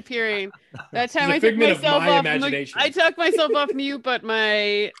keep disappearing. That time I took myself off. I took myself off mute, but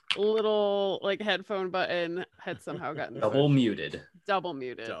my little headphone button had somehow gotten double muted.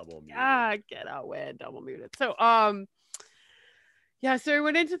 Ah, get away, double muted. So yeah, so I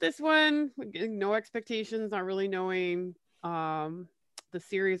went into this one with no expectations, not really knowing the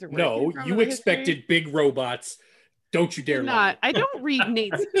series or no, you expected big robots. Don't you dare lie. I don't read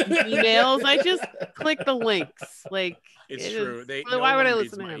Nate's emails. I just click the links. Like, it's true. Why would I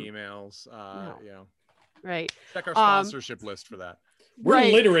listen to my him? Emails? No. Yeah. Right. Check our sponsorship list for that. We're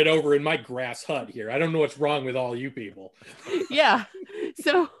literate over in my grass hut here. I don't know what's wrong with all you people. Yeah.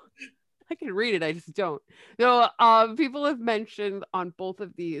 So I can read it. I just don't. So people have mentioned on both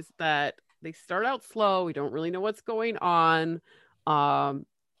of these that they start out slow. We don't really know what's going on.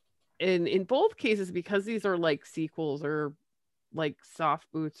 In both cases, because these are like sequels or like soft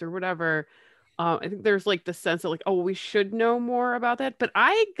boots or whatever, I think there's like the sense of like, oh, we should know more about that. But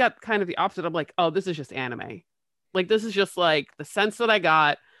I got kind of the opposite. I'm like, oh, this is just anime. Like, this is just like the sense that I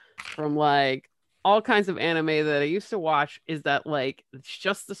got from like all kinds of anime that I used to watch is that like it's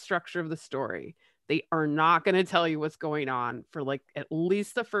just the structure of the story. They are not going to tell you what's going on for like at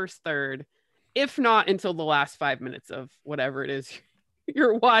least the first third, if not until the last 5 minutes of whatever it is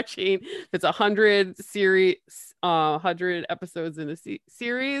you're watching. It's 100 episodes in a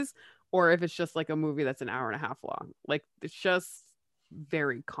series, or if it's just like a movie that's an hour and a half long. Like, it's just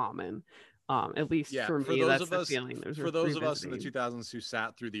very common. At least for me, that's the feeling. For those of us in the 2000s who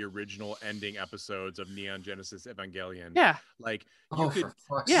sat through the original ending episodes of Neon Genesis Evangelion, like you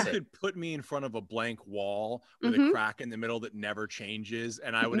could put me in front of a blank wall with a crack in the middle that never changes,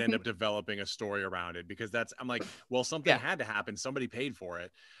 and I would end up developing a story around it, because I'm like, well, something had to happen. Somebody paid for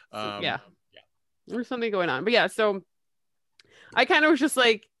it. There's something going on. But yeah, so I kind of was just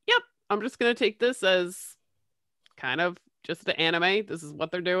like, yep, I'm just gonna take this as kind of just the anime. This is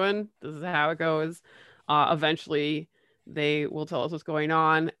what they're doing. This is how it goes. Eventually, they will tell us what's going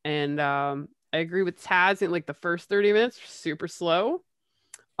on. And I agree with Taz in like the first 30 minutes, super slow.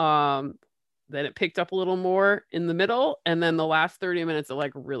 Then it picked up a little more in the middle, and then the last 30 minutes it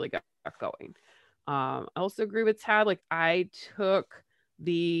like really got going. I also agree with Tad. Like I took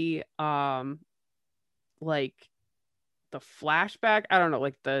the like the flashback, I don't know,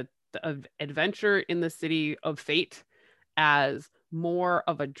 like the adventure in the city of fate as more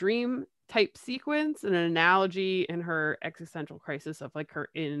of a dream type sequence and an analogy in her existential crisis of like her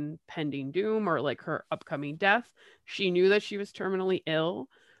impending doom or like her upcoming death. She knew that she was terminally ill.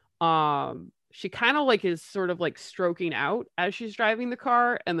 She kind of like is sort of like stroking out as she's driving the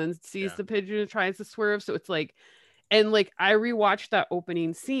car and then sees the pigeon and tries to swerve. So it's like, and like I rewatched that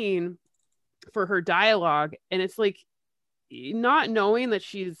opening scene for her dialogue, and it's like not knowing that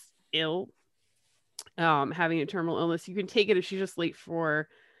she's ill, having a terminal illness, you can take it as she's just late for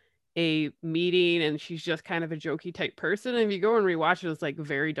a meeting and she's just kind of a jokey type person. And if you go and rewatch it, it's like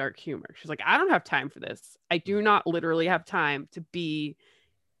very dark humor. She's like, I don't have time for this. I do not literally have time to be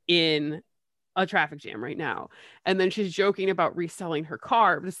in a traffic jam right now. And then she's joking about reselling her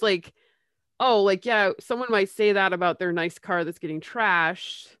car, but it's like, oh, like, yeah, someone might say that about their nice car that's getting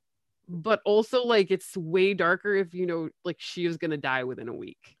trashed, but also like it's way darker if you know like she is going to die within a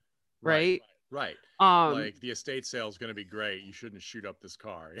week, right? Right. Like the estate sale is going to be great. You shouldn't shoot up this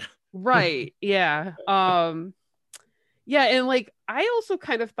car. Right. Yeah. Yeah, and like I also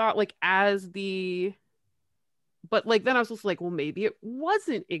kind of thought like but like then I was just like, well, maybe it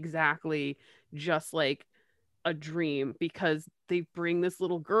wasn't exactly just like a dream because they bring this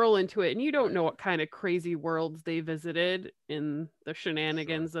little girl into it and you don't know what kind of crazy worlds they visited in the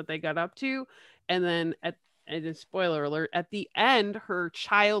shenanigans that they got up to. And then and spoiler alert, at the end, her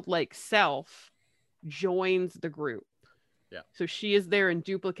childlike self joins the group. Yeah. So she is there in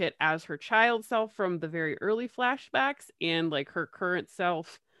duplicate as her child self from the very early flashbacks and like her current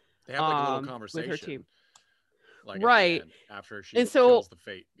self. They have like a little conversation with her team. Like right. After she kills the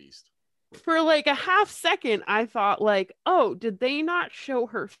fate beast. For like a half second, I thought like, oh, did they not show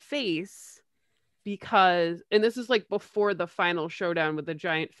her face? Because, and this is like before the final showdown with the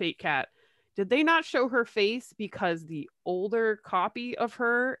giant fate cat. Did they not show her face because the older copy of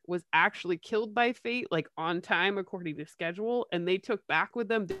her was actually killed by fate, like on time according to schedule, and they took back with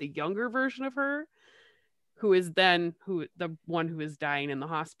them the younger version of her, who is then the one who is dying in the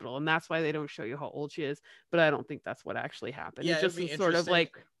hospital, and that's why they don't show you how old she is. But I don't think that's what actually happened. Yeah, it just is sort of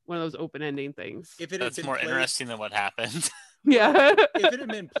like one of those open-ending things. If it that's more interesting than what happened. Yeah. If it had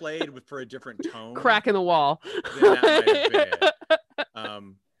been played for a different tone, crack in the wall, then that might have been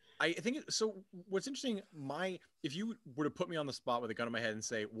it. I think so. What's interesting, if you were to put me on the spot with a gun in my head and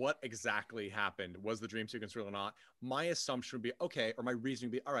say what exactly happened, was the dream sequence real or not? My assumption would be okay, or my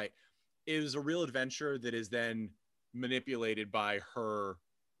reasoning would be all right. It was a real adventure that is then manipulated by her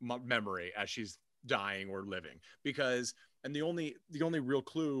memory as she's dying or living. Because, and the only real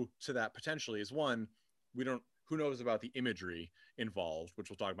clue to that potentially is one, who knows about the imagery involved, which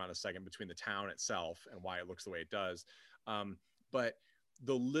we'll talk about in a second, between the town itself and why it looks the way it does. But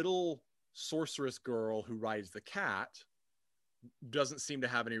the little sorceress girl who rides the cat doesn't seem to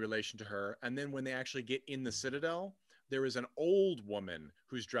have any relation to her. And then when they actually get in the Citadel, there is an old woman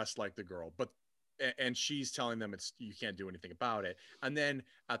who's dressed like the girl, and she's telling them you can't do anything about it. And then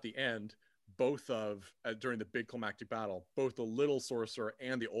at the end, during the big climactic battle, both the little sorcerer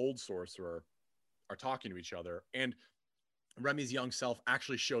and the old sorcerer are talking to each other, and Remy's young self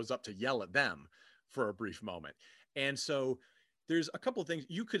actually shows up to yell at them for a brief moment. And so there's a couple of things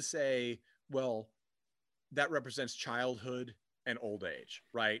you could say, well, that represents childhood and old age,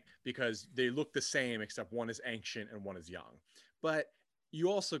 right? Because they look the same, except one is ancient and one is young. But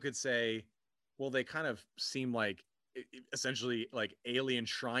you also could say, well, they kind of seem like essentially like alien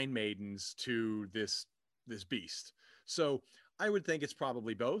shrine maidens to this beast. So I would think it's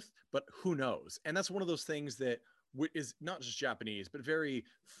probably both, but who knows? And that's one of those things that is not just Japanese, but very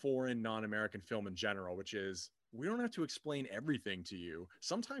foreign, non-American film in general, which is, we don't have to explain everything to you.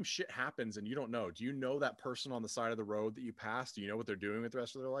 Sometimes shit happens and you don't know. Do you know that person on the side of the road that you passed? Do you know what they're doing with the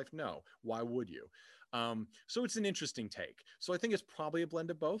rest of their life? No. Why would you? So it's an interesting take. So I think it's probably a blend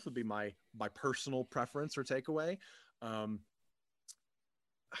of both would be my personal preference or takeaway.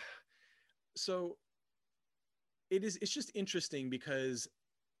 So it's just interesting because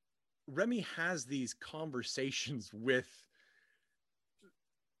Remy has these conversations with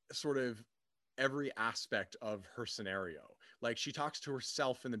sort of every aspect of her scenario. Like she talks to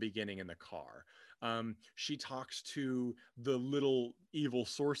herself in the beginning in the car. She talks to the little evil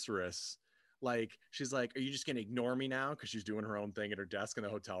sorceress Like, she's like, are you just gonna ignore me now? Because she's doing her own thing at her desk in the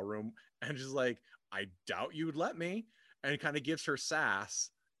hotel room. And she's like, I doubt you would let me. And kind of gives her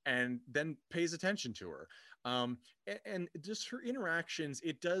sass and then pays attention to her. And just her interactions,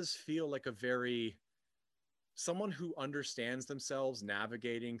 it does feel like a very someone who understands themselves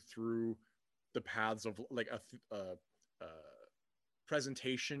navigating through the paths of like a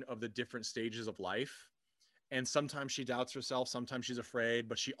presentation of the different stages of life. And sometimes she doubts herself, sometimes she's afraid,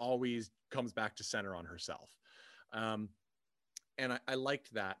 but she always comes back to center on herself. And I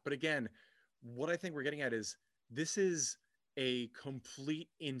liked that. But again, what I think we're getting at is this is a complete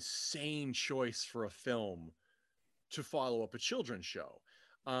insane choice for a film to follow up a children's show.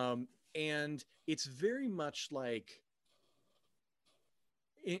 And it's very much like,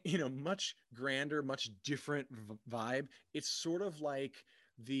 much grander, much different vibe. It's sort of like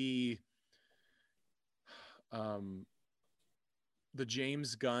the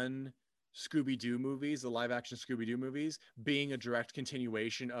James Gunn Scooby-Doo movies, the live action Scooby-Doo movies, being a direct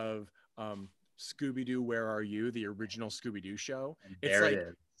continuation of Scooby-Doo, Where Are You, the original Scooby-Doo show. It's There like, it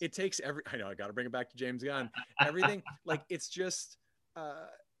is. it takes I know, I got to bring it back to James Gunn. Everything, like, it's just,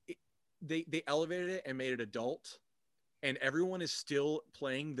 they elevated it and made it adult, and everyone is still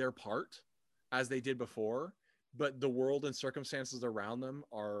playing their part as they did before, but the world and circumstances around them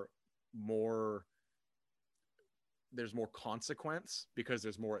are more, there's more consequence because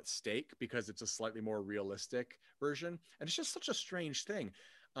there's more at stake, because it's a slightly more realistic version. And it's just such a strange thing.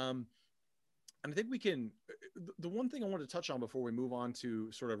 And I think we can, the one thing I wanted to touch on before we move on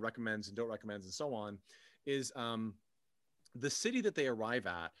to sort of recommends and don't recommends and so on is the city that they arrive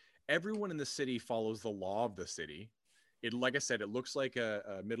at. Everyone in the city follows the law of the city. It, like I said, it looks like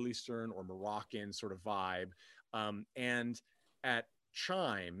a Middle Eastern or Moroccan sort of vibe. And at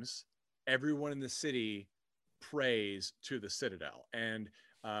chimes, everyone in the city prays to the citadel, and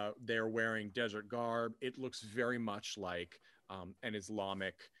they're wearing desert garb. It looks very much like an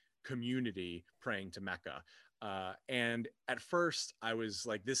Islamic community praying to Mecca. And at first I was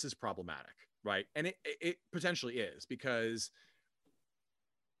like, this is problematic, right? And it potentially is, because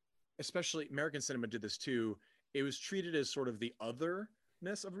especially American cinema did this too. It was treated as sort of the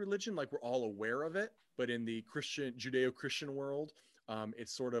otherness of religion, like we're all aware of it. But in the Judeo-Christian world,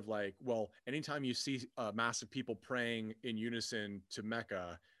 it's sort of like, well, anytime you see massive people praying in unison to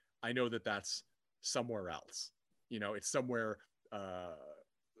Mecca, I know that that's somewhere else. It's somewhere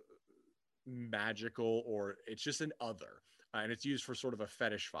magical, or it's just an other. And it's used for sort of a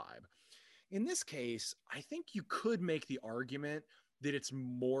fetish vibe. In this case, I think you could make the argument that it's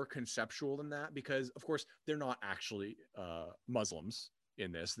more conceptual than that, because, of course, they're not actually Muslims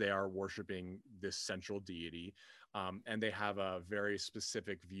in this. They are worshiping this central deity, and they have a very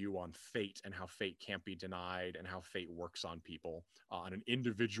specific view on fate and how fate can't be denied and how fate works on people on an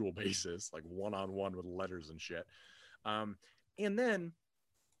individual basis, like one-on-one with letters and shit. And then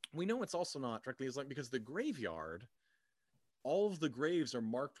we know it's also not directly Islamic, because the graveyard, all of the graves are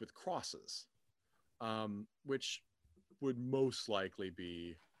marked with crosses, which would most likely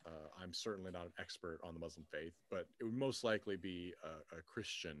be, I'm certainly not an expert on the Muslim faith, but it would most likely be a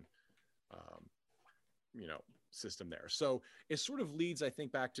Christian, system there. So it sort of leads, I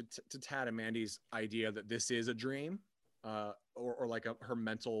think, back to Tad and Mandy's idea that this is a dream, or like her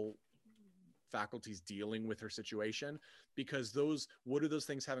mental faculties dealing with her situation, because what do those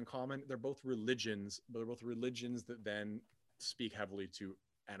things have in common? They're both religions, but they're both religions that then speak heavily to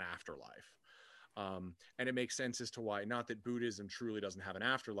an afterlife. And it makes sense as to why, not that Buddhism truly doesn't have an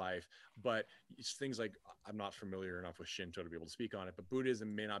afterlife, but it's things like, I'm not familiar enough with Shinto to be able to speak on it, but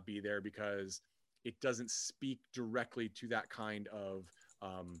Buddhism may not be there because it doesn't speak directly to that kind of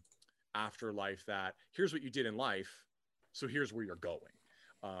afterlife, that here's what you did in life, so here's where you're going.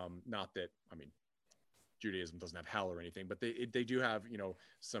 Not that, Judaism doesn't have hell or anything, but they do have,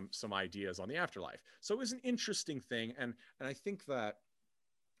 some ideas on the afterlife. So it was an interesting thing. And I think that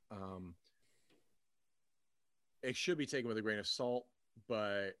it should be taken with a grain of salt,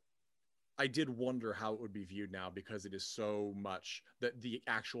 but I did wonder how it would be viewed now, because it is so much that the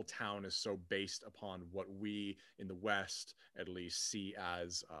actual town is so based upon what we in the West at least see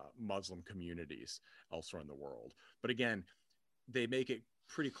as Muslim communities elsewhere in the world. But again, they make it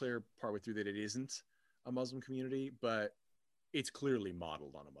pretty clear partway through that it isn't a Muslim community, but it's clearly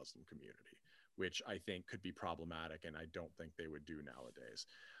modeled on a Muslim community, which I think could be problematic, and I don't think they would do nowadays.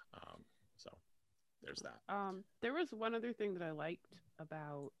 So there's that. There was one other thing that I liked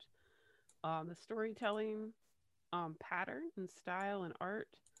about the storytelling pattern and style and art,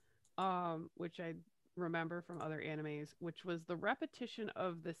 which I remember from other animes, which was the repetition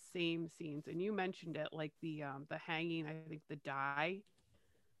of the same scenes. And you mentioned it, like the hanging, I think the dye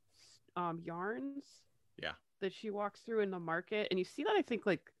yarns. Yeah. That she walks through in the market, and you see that I think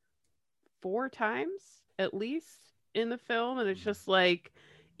like 4 times at least in the film, and it's just like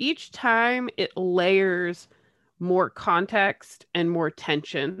each time it layers more context and more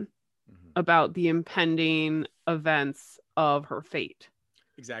tension about the impending events of her fate.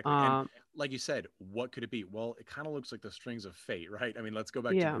 Exactly. And like you said, what could it be? Well, it kind of looks like the strings of fate, right? I mean, let's go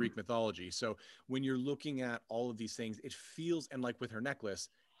back to Greek mythology. So when you're looking at all of these things, it feels, and like with her necklace,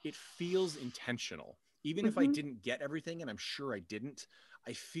 it feels intentional. Even if I didn't get everything, and I'm sure I didn't,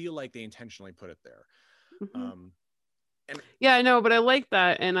 I feel like they intentionally put it there. Yeah, I know, but I like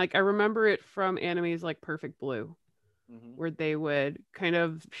that. And like I remember it from animes like Perfect Blue, where they would kind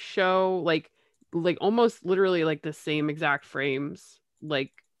of show like almost literally like the same exact frames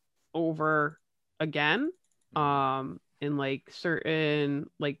like over again. In like certain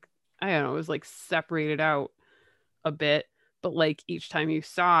like I don't know, it was like separated out a bit, but like each time you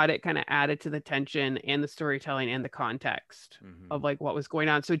saw it, it kind of added to the tension and the storytelling and the context of like what was going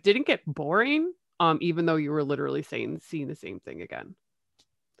on. So it didn't get boring, even though you were literally seeing the same thing again.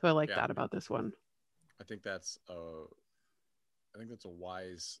 So I like that about this one. I think that's a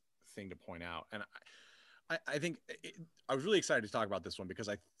wise thing to point out. And I think I was really excited to talk about this one because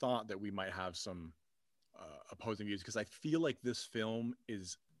I thought that we might have some opposing views, because I feel like this film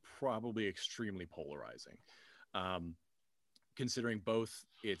is probably extremely polarizing. Considering both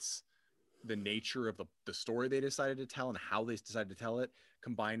the nature of the story they decided to tell and how they decided to tell it,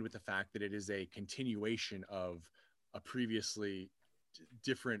 combined with the fact that it is a continuation of a previously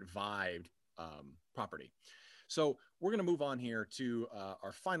different vibed property. So we're going to move on here to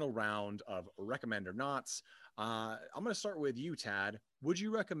our final round of recommend or nots. I'm going to start with you, Tad. Would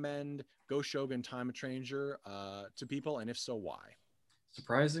you recommend Ghost Shogun Time of Stranger to people? And if so, why?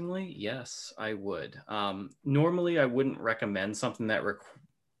 Surprisingly, yes, I would. Normally, I wouldn't recommend something that,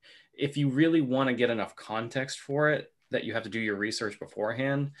 if you really want to get enough context for it, that you have to do your research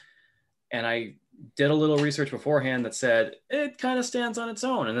beforehand. And I did a little research beforehand that said it kind of stands on its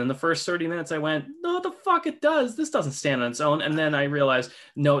own. And then the first 30 minutes I went, no, the fuck it does. This doesn't stand on its own. And then I realized,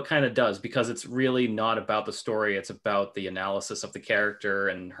 no, it kind of does, because it's really not about the story. It's about the analysis of the character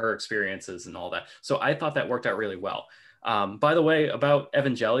and her experiences and all that. So I thought that worked out really well. By the way, about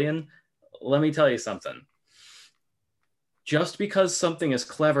Evangelion, let me tell you something. Just because something is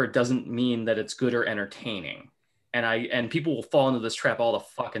clever doesn't mean that it's good or entertaining. And people will fall into this trap all the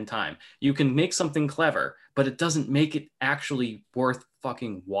fucking time. You can make something clever, but it doesn't make it actually worth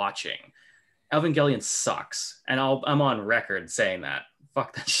fucking watching. Evangelion sucks, and I'm on record saying that.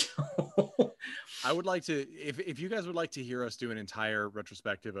 Fuck that show. I would like to, if you guys would like to hear us do an entire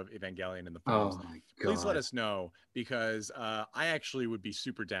retrospective of Evangelion in the films, please let us know, because I actually would be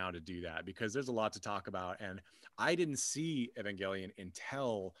super down to do that, because there's a lot to talk about. And I didn't see Evangelion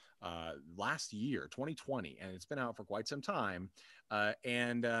until last year, 2020, and it's been out for quite some time.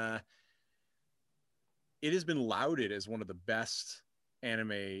 And it has been lauded as one of the best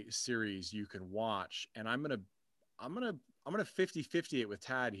anime series you can watch. And I'm gonna 50-50 it with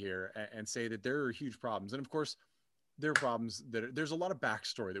Tad here and say that there are huge problems. And of course, there are problems there's a lot of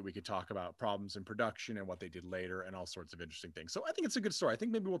backstory that we could talk about, problems in production and what they did later and all sorts of interesting things. So I think it's a good story. I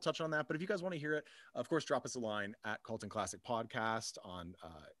think maybe we'll touch on that. But if you guys want to hear it, of course, drop us a line at Colton Classic Podcast on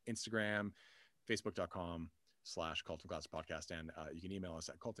Instagram, facebook.com/Colton Classic Podcast. And you can email us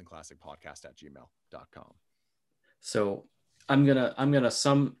at coltonclassicpodcast@gmail.com. So I'm gonna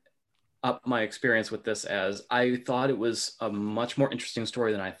sum up my experience with this as I thought it was a much more interesting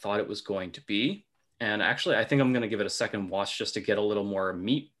story than I thought it was going to be. And actually, I think I'm going to give it a second watch just to get a little more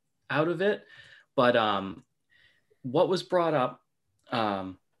meat out of it. But what was brought up,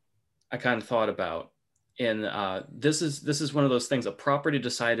 I kind of thought about. And this is one of those things. A property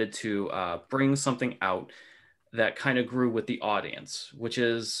decided to bring something out that kind of grew with the audience, which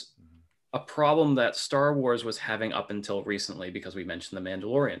is a problem that Star Wars was having up until recently, because we mentioned The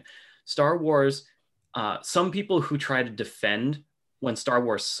Mandalorian. Star Wars, some people who try to defend when Star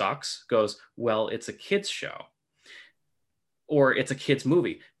Wars sucks goes, well, it's a kid's show or it's a kid's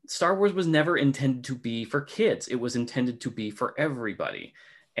movie. Star Wars was never intended to be for kids. It was intended to be for everybody.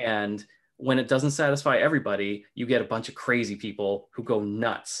 And when it doesn't satisfy everybody, you get a bunch of crazy people who go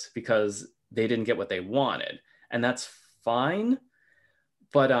nuts because they didn't get what they wanted. And that's fine.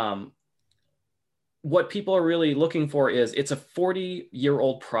 But what people are really looking for is, it's a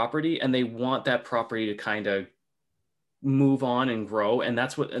 40-year-old property and they want that property to kind of move on and grow. And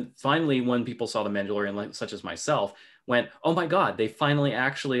that's what, and finally, when people saw The Mandalorian, like, such as myself, went, oh my God, they finally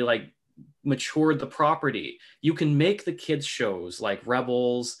actually like matured the property. You can make the kids shows like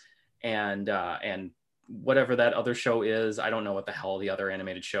Rebels and whatever that other show is. I don't know what the hell the other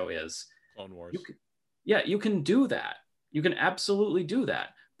animated show is. Clone Wars. You can do that. You can absolutely do that.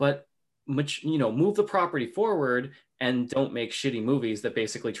 But move the property forward and don't make shitty movies that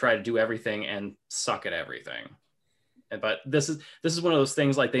basically try to do everything and suck at everything. But this is one of those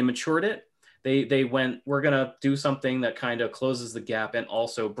things, like, they matured it. They went, we're gonna do something that kind of closes the gap and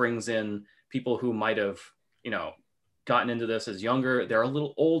also brings in people who might have, gotten into this as younger. They're a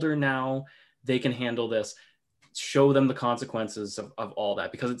little older now. They can handle this. Show them the consequences of all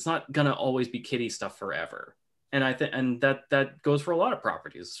that, because it's not gonna always be kiddie stuff forever. And I think, and that goes for a lot of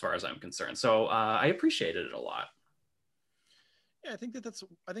properties as far as I'm concerned. So I appreciated it a lot. Yeah, I think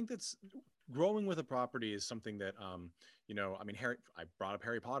that's growing with a property is something that, I brought up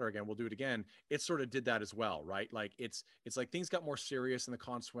Harry Potter again. We'll do it again. It sort of did that as well, right? Like it's like things got more serious and the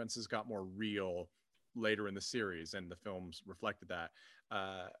consequences got more real later in the series, and the films reflected that.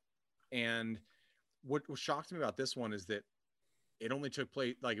 And what shocked me about this one is that it only took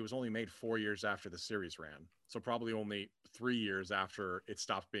place, like, it was only made 4 years after the series ran. So probably only 3 years after it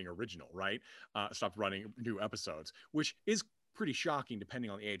stopped being original, right? Stopped running new episodes, which is pretty shocking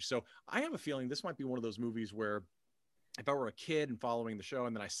depending on the age. So I have a feeling this might be one of those movies where if I were a kid and following the show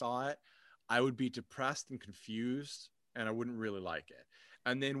and then I saw it, I would be depressed and confused and I wouldn't really like it.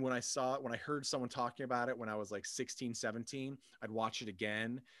 And then when I heard someone talking about it when I was like 16, 17, I'd watch it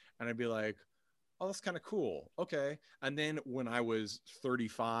again and I'd be like, oh, that's kind of cool. Okay. And then when I was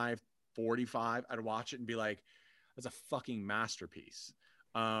 35, 45, I'd watch it and be like, that's a fucking masterpiece.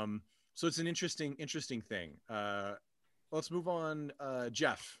 So it's an interesting thing. Let's move on.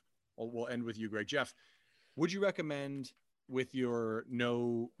 Jeff, we'll end with you, Greg. Jeff, would you recommend, with your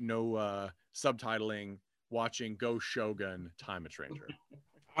no subtitling, watching Ghost Shogun Time of Stranger?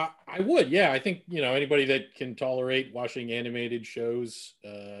 I would, yeah. I think, anybody that can tolerate watching animated shows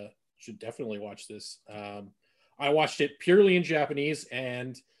should definitely watch this. I watched it purely in Japanese,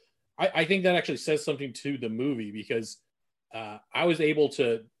 and I think that actually says something to the movie, because I was able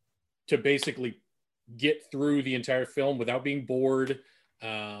to basically get through the entire film without being bored,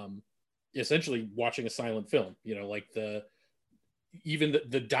 essentially watching a silent film. Like the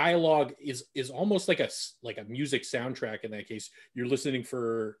dialogue is almost like a music soundtrack. In that case, you're listening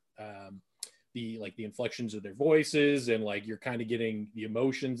for the inflections of their voices, and like you're kind of getting the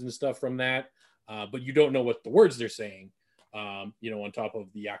emotions and stuff from that, but you don't know what the words they're saying, on top of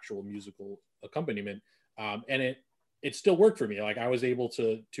the actual musical accompaniment, and it still worked for me. Like, I was able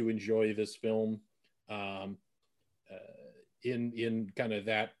to enjoy this film in kind of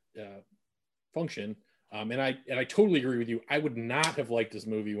that function. And I totally agree with you. I would not have liked this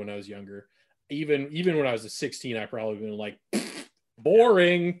movie when I was younger. Even when I was 16, I probably been like,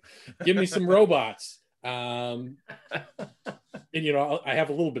 boring. Give me some robots. And I have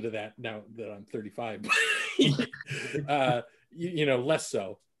a little bit of that now that I'm 35. Less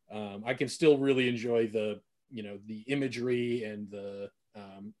so. I can still really enjoy the imagery and the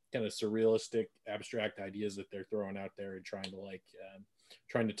kind of surrealistic, abstract ideas that they're throwing out there, and trying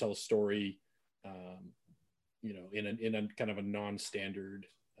to tell a story, in a kind of a non-standard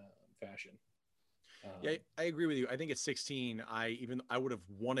fashion. Yeah, I agree with you. I think at 16, I would have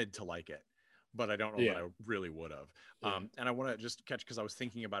wanted to like it, but I don't know that I really would have. And I want to just catch, because I was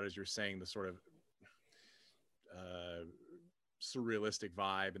thinking about it as you're saying, the sort of surrealistic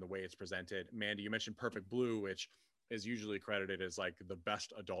vibe and the way it's presented. Mandy, you mentioned Perfect Blue, which is usually credited as like the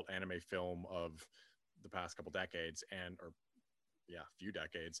best adult anime film of the past couple decades, few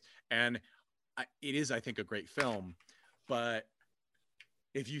decades. And it is, I think, a great film, but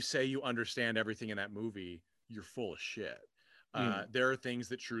if you say you understand everything in that movie, you're full of shit. There are things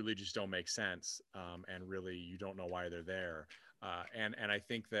that truly just don't make sense, and really you don't know why they're there. And I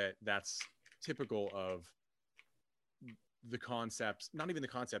think that that's typical of the concepts, not even the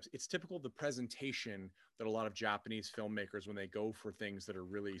concepts, it's typical of the presentation that a lot of Japanese filmmakers, when they go for things that are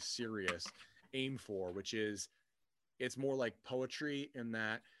really serious, aim for, which is, it's more like poetry in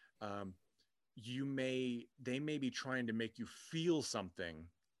that they may be trying to make you feel something,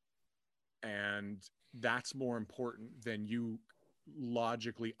 and that's more important than you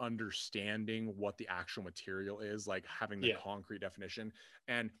logically understanding what the actual material is, like having the concrete definition.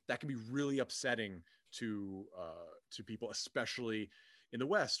 And that can be really upsetting to people, especially in the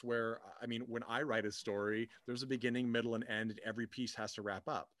West, where, I mean, when I write a story, there's a beginning, middle, and end, and every piece has to wrap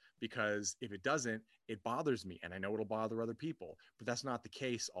up, because if it doesn't, it bothers me, and I know it'll bother other people. But that's not the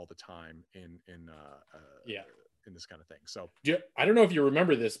case all the time in this kind of thing. So I don't know if you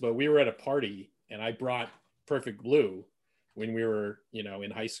remember this, but we were at a party, and I brought Perfect Blue when we were,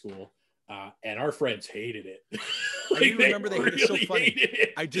 in high school. and our friends hated it. I do remember they hated it. So funny.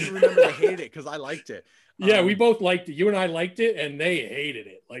 I didn't remember they hated it because I liked it. Yeah, we both liked it. You and I liked it, and they hated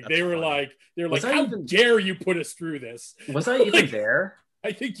it. Like they were funny. like, how dare you put us through this? Was I even there?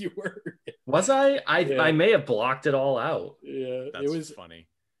 I think you were. Was I? I may have blocked it all out. Yeah, That's it was funny.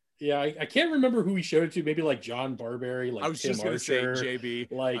 Yeah, I can't remember who we showed it to. Maybe like John Barberry, like I was Tim just going to say Archer,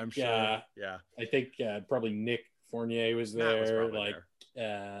 JB. like I'm sure. Yeah, I think probably Nick Fournier was Matt was there. probably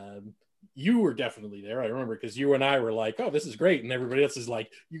Like you were definitely there. I remember because you and I were like, "Oh, this is great," and everybody else is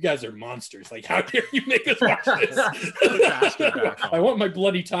like, "You guys are monsters! Like, how dare you make us watch this? I want my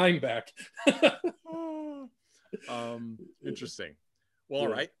bloody time back." Interesting. Well, all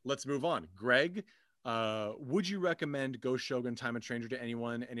right, let's move on. Greg, would you recommend Ghost Shogun Time of Stranger to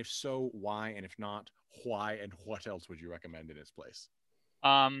anyone? And if so, why? And if not, why? And what else would you recommend in its place?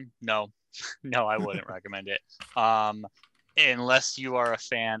 No, I wouldn't recommend it. Unless you are a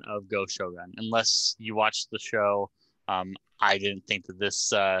fan of Ghost Shogun, unless you watched the show. I didn't think that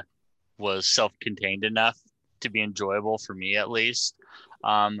this was self-contained enough to be enjoyable for me, at least.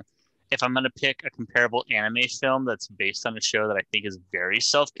 If I'm going to pick a comparable anime film that's based on a show that I think is very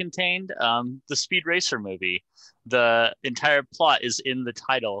self-contained, the Speed Racer movie. The entire plot is in the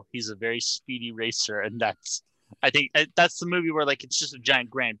title. He's a very speedy racer, and I think that's the movie where like it's just a giant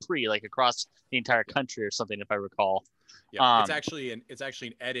Grand Prix like across the entire country or something, if I recall. Yeah, it's actually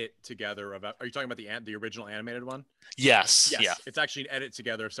an edit together of. Are you talking about the original animated one? Yes. Yeah. It's actually an edit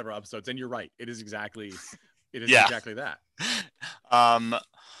together of several episodes, and you're right. It is exactly exactly that.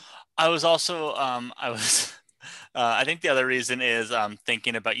 I was also I think the other reason is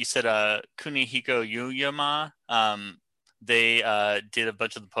thinking about, you said Kunihiko Yuyama. They did a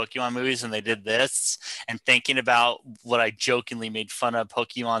bunch of the Pokemon movies, and they did this, and thinking about what I jokingly made fun of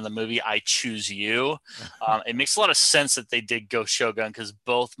Pokemon, the movie I Choose You. It makes a lot of sense that they did Ghost Shogun, because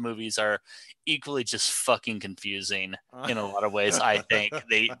both movies are equally just fucking confusing in a lot of ways. I think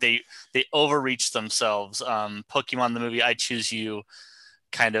they overreach themselves. Pokemon, the movie I Choose You,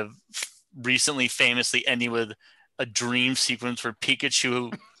 kind of recently famously ending with a dream sequence where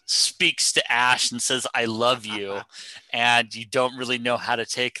Pikachu speaks to Ash and says, "I love you," and you don't really know how to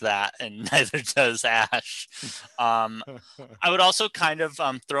take that, and neither does Ash. I would also kind of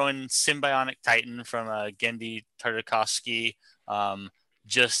throw in Symbionic Titan from Genndy Tartakovsky.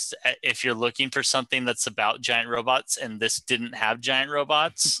 Just if you're looking for something that's about giant robots, and this didn't have giant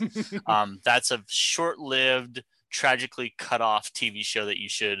robots, that's a short-lived, tragically cut off TV show that you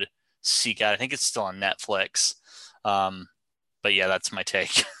should seek out. I think it's still on Netflix. But yeah, that's my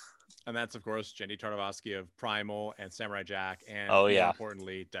take. And that's, of course, Genndy Tartakovsky of Primal and Samurai Jack, and more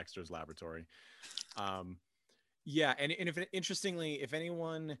importantly, Dexter's Laboratory. And interestingly, if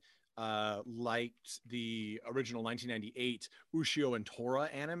anyone liked the original 1998 Ushio and Tora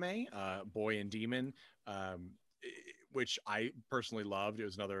anime, Boy and Demon, which I personally loved, it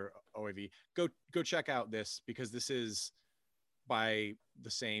was another OAV. Go check out this, because this is by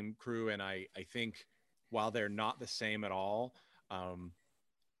the same crew, and I think while they're not the same at all,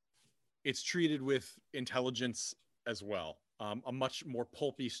 it's treated with intelligence as well. A much more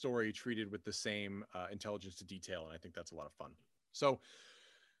pulpy story treated with the same intelligence to detail, and I think that's a lot of fun. So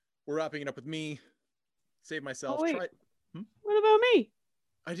we're wrapping it up with me. Save myself. Oh, wait. What about me?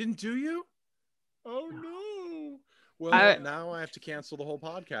 I didn't do you? Oh no. Well, now I have to cancel the whole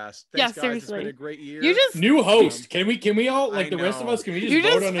podcast. Thanks, guys. Seriously. It's been a great year. You just new host. Can we all, like the rest of us? Can we just you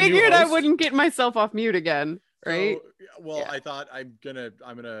vote just on a new host? figured I wouldn't get myself off mute again, right? I thought I'm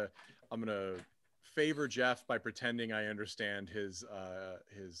gonna favor Jeff by pretending I understand his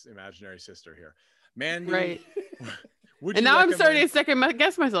imaginary sister here, Mandy. Right. And now I'm starting to second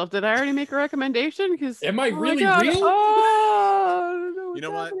guess myself. Did I already make a recommendation? Because am I really real? Oh, you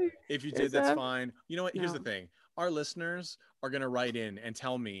know what? If you did, that's fine. You know what? Here's the thing. Our listeners are going to write in and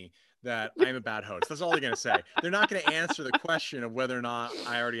tell me that I'm a bad host. That's all they're going to say. They're not going to answer the question of whether or not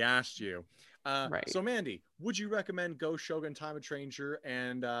I already asked you. Right. So, Mandy, would you recommend Ghost Shogun Time of Stranger?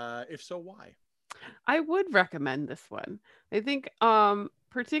 And if so, why? I would recommend this one. I think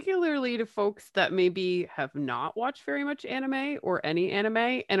particularly to folks that maybe have not watched very much anime or any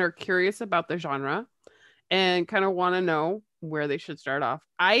anime and are curious about the genre and kind of want to know where they should start off.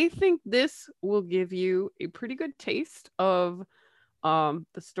 I think this will give you a pretty good taste of the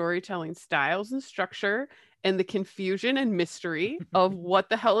storytelling styles and structure and the confusion and mystery of what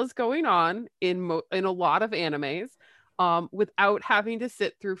the hell is going on in a lot of animes, without having to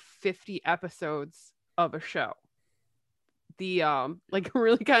sit through 50 episodes of a show. The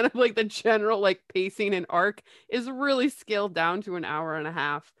really kind of like the general like pacing and arc is really scaled down to an hour and a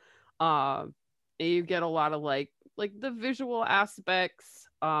half. You get a lot of like the visual aspects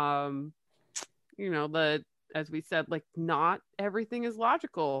As we said, like not everything is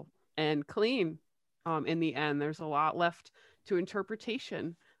logical and clean. In the end, there's a lot left to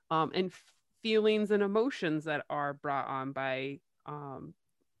interpretation, and feelings and emotions that are brought on by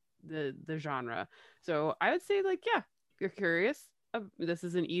the genre. So I would say, like, yeah, if you're curious, this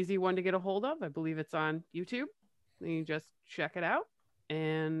is an easy one to get a hold of. I believe it's on YouTube. You just check it out.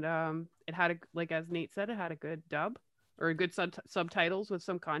 And it had like as Nate said, it had a good dub or good subtitles with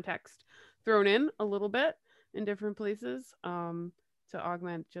some context thrown in a little bit in different places to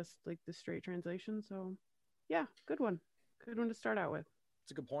augment just like the straight translation. So yeah, good one to start out with.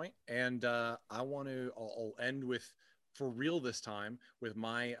 It's a good point. And I'll end with, for real this time, with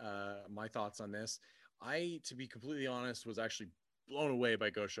my thoughts on this. To be completely honest, was actually blown away by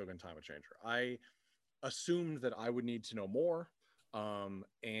Go Shogun Time Changer. I assumed that I would need to know more.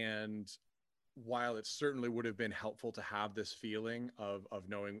 And while it certainly would have been helpful to have this feeling of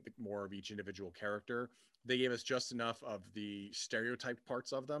knowing more of each individual character, they gave us just enough of the stereotyped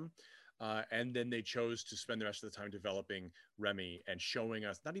parts of them. And then they chose to spend the rest of the time developing Remy and showing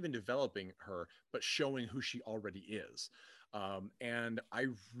us, not even developing her, but showing who she already is. And I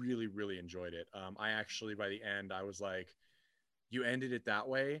really, really enjoyed it. I actually, by the end, I was like, you ended it that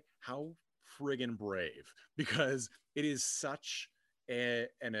way? How friggin' brave. Because it is such an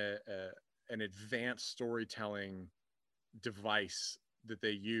advanced storytelling device that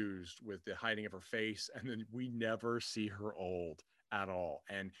they used with the hiding of her face. And then we never see her old at all.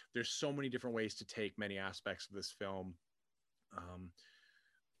 And there's so many different ways to take many aspects of this film.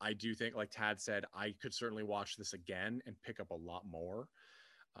 I do think, like Tad said, I could certainly watch this again and pick up a lot more.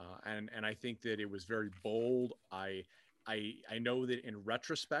 And I think that it was very bold. I know that in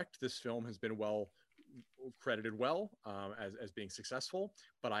retrospect, this film has been credited as being successful,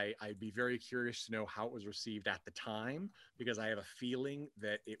 but I'd be very curious to know how it was received at the time, because I have a feeling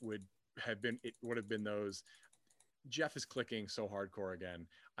that it would have been those, Jeff is clicking so hardcore again.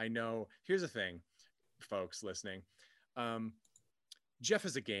 I know. Here's the thing, folks listening. Jeff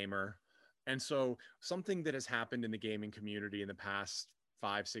is a gamer. And so something that has happened in the gaming community in the past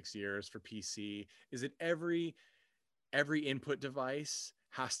 5-6 years for PC is that every input device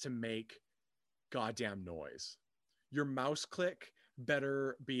has to make goddamn noise. Your mouse click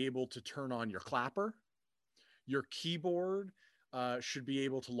better be able to turn on your clapper. Your keyboard should be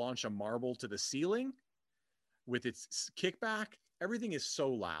able to launch a marble to the ceiling with its kickback. Everything is so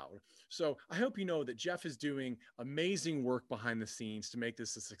loud. So I hope you know that Jeff is doing amazing work behind the scenes to make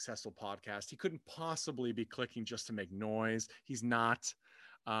this a successful podcast. He couldn't possibly be clicking just to make noise. He's not.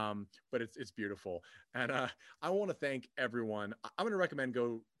 But it's beautiful. And I want to thank everyone. I'm going to recommend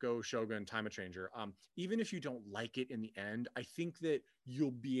Go Shogun Time Changer. Even if you don't like it in the end, I think that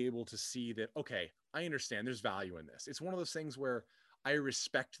you'll be able to see that, okay, I understand there's value in this. It's one of those things where I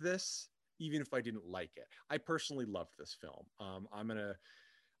respect this, even if I didn't like it. I personally loved this film. I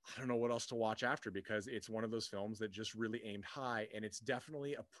don't know what else to watch after, because it's one of those films that just really aimed high, and it's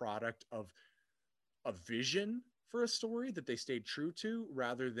definitely a product of a vision for a story that they stayed true to,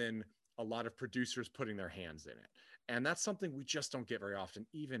 rather than a lot of producers putting their hands in it. And that's something we just don't get very often,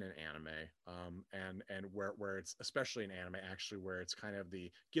 even in anime. And where it's, especially in anime, actually, where it's kind of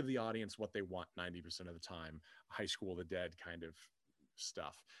give the audience what they want 90% of the time, High School of the Dead kind of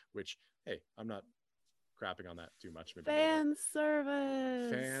stuff, which, hey, I'm not crapping on that too much. Maybe fan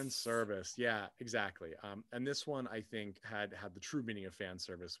service. Yeah, exactly. And this one, I think, had the true meaning of fan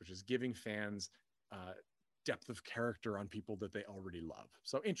service, which is giving fans depth of character on people that they already love.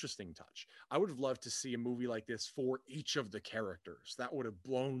 So interesting touch. I would have loved to see a movie like this for each of the characters. That would have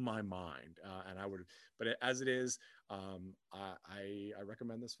blown my mind. But as it is, I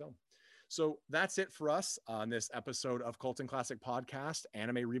recommend this film. So that's it for us on this episode of Cult and Classic Podcast,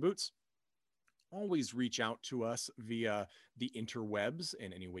 Anime Reboots. Always reach out to us via the interwebs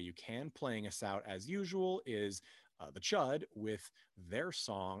in any way you can. Playing us out as usual is the Chud with their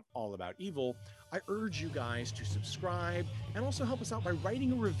song All About Evil. I urge you guys to subscribe and also help us out by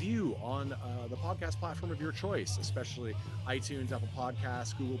writing a review on the podcast platform of your choice, especially iTunes, Apple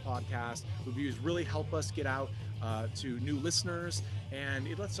Podcasts, Google Podcasts. Reviews really help us get out to new listeners, and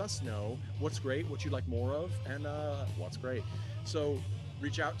it lets us know what's great, what you'd like more of, and what's great. So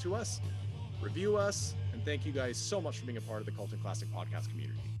reach out to us, review us, and thank you guys so much for being a part of the Cult and Classic podcast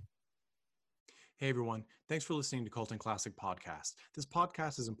community. Hey everyone, thanks for listening to Cult and Classic Podcast. This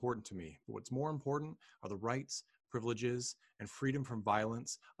podcast is important to me, but what's more important are the rights, privileges, and freedom from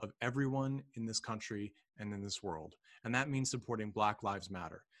violence of everyone in this country and in this world. And that means supporting Black Lives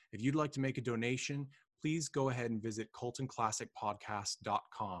Matter. If you'd like to make a donation, please go ahead and visit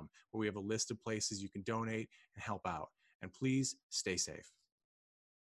cultandclassicpodcast.com, where we have a list of places you can donate and help out. And please stay safe.